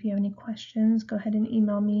those. If you have any questions, go ahead and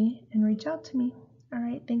email me and reach out to me. All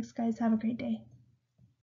right, thanks guys. Have a great day.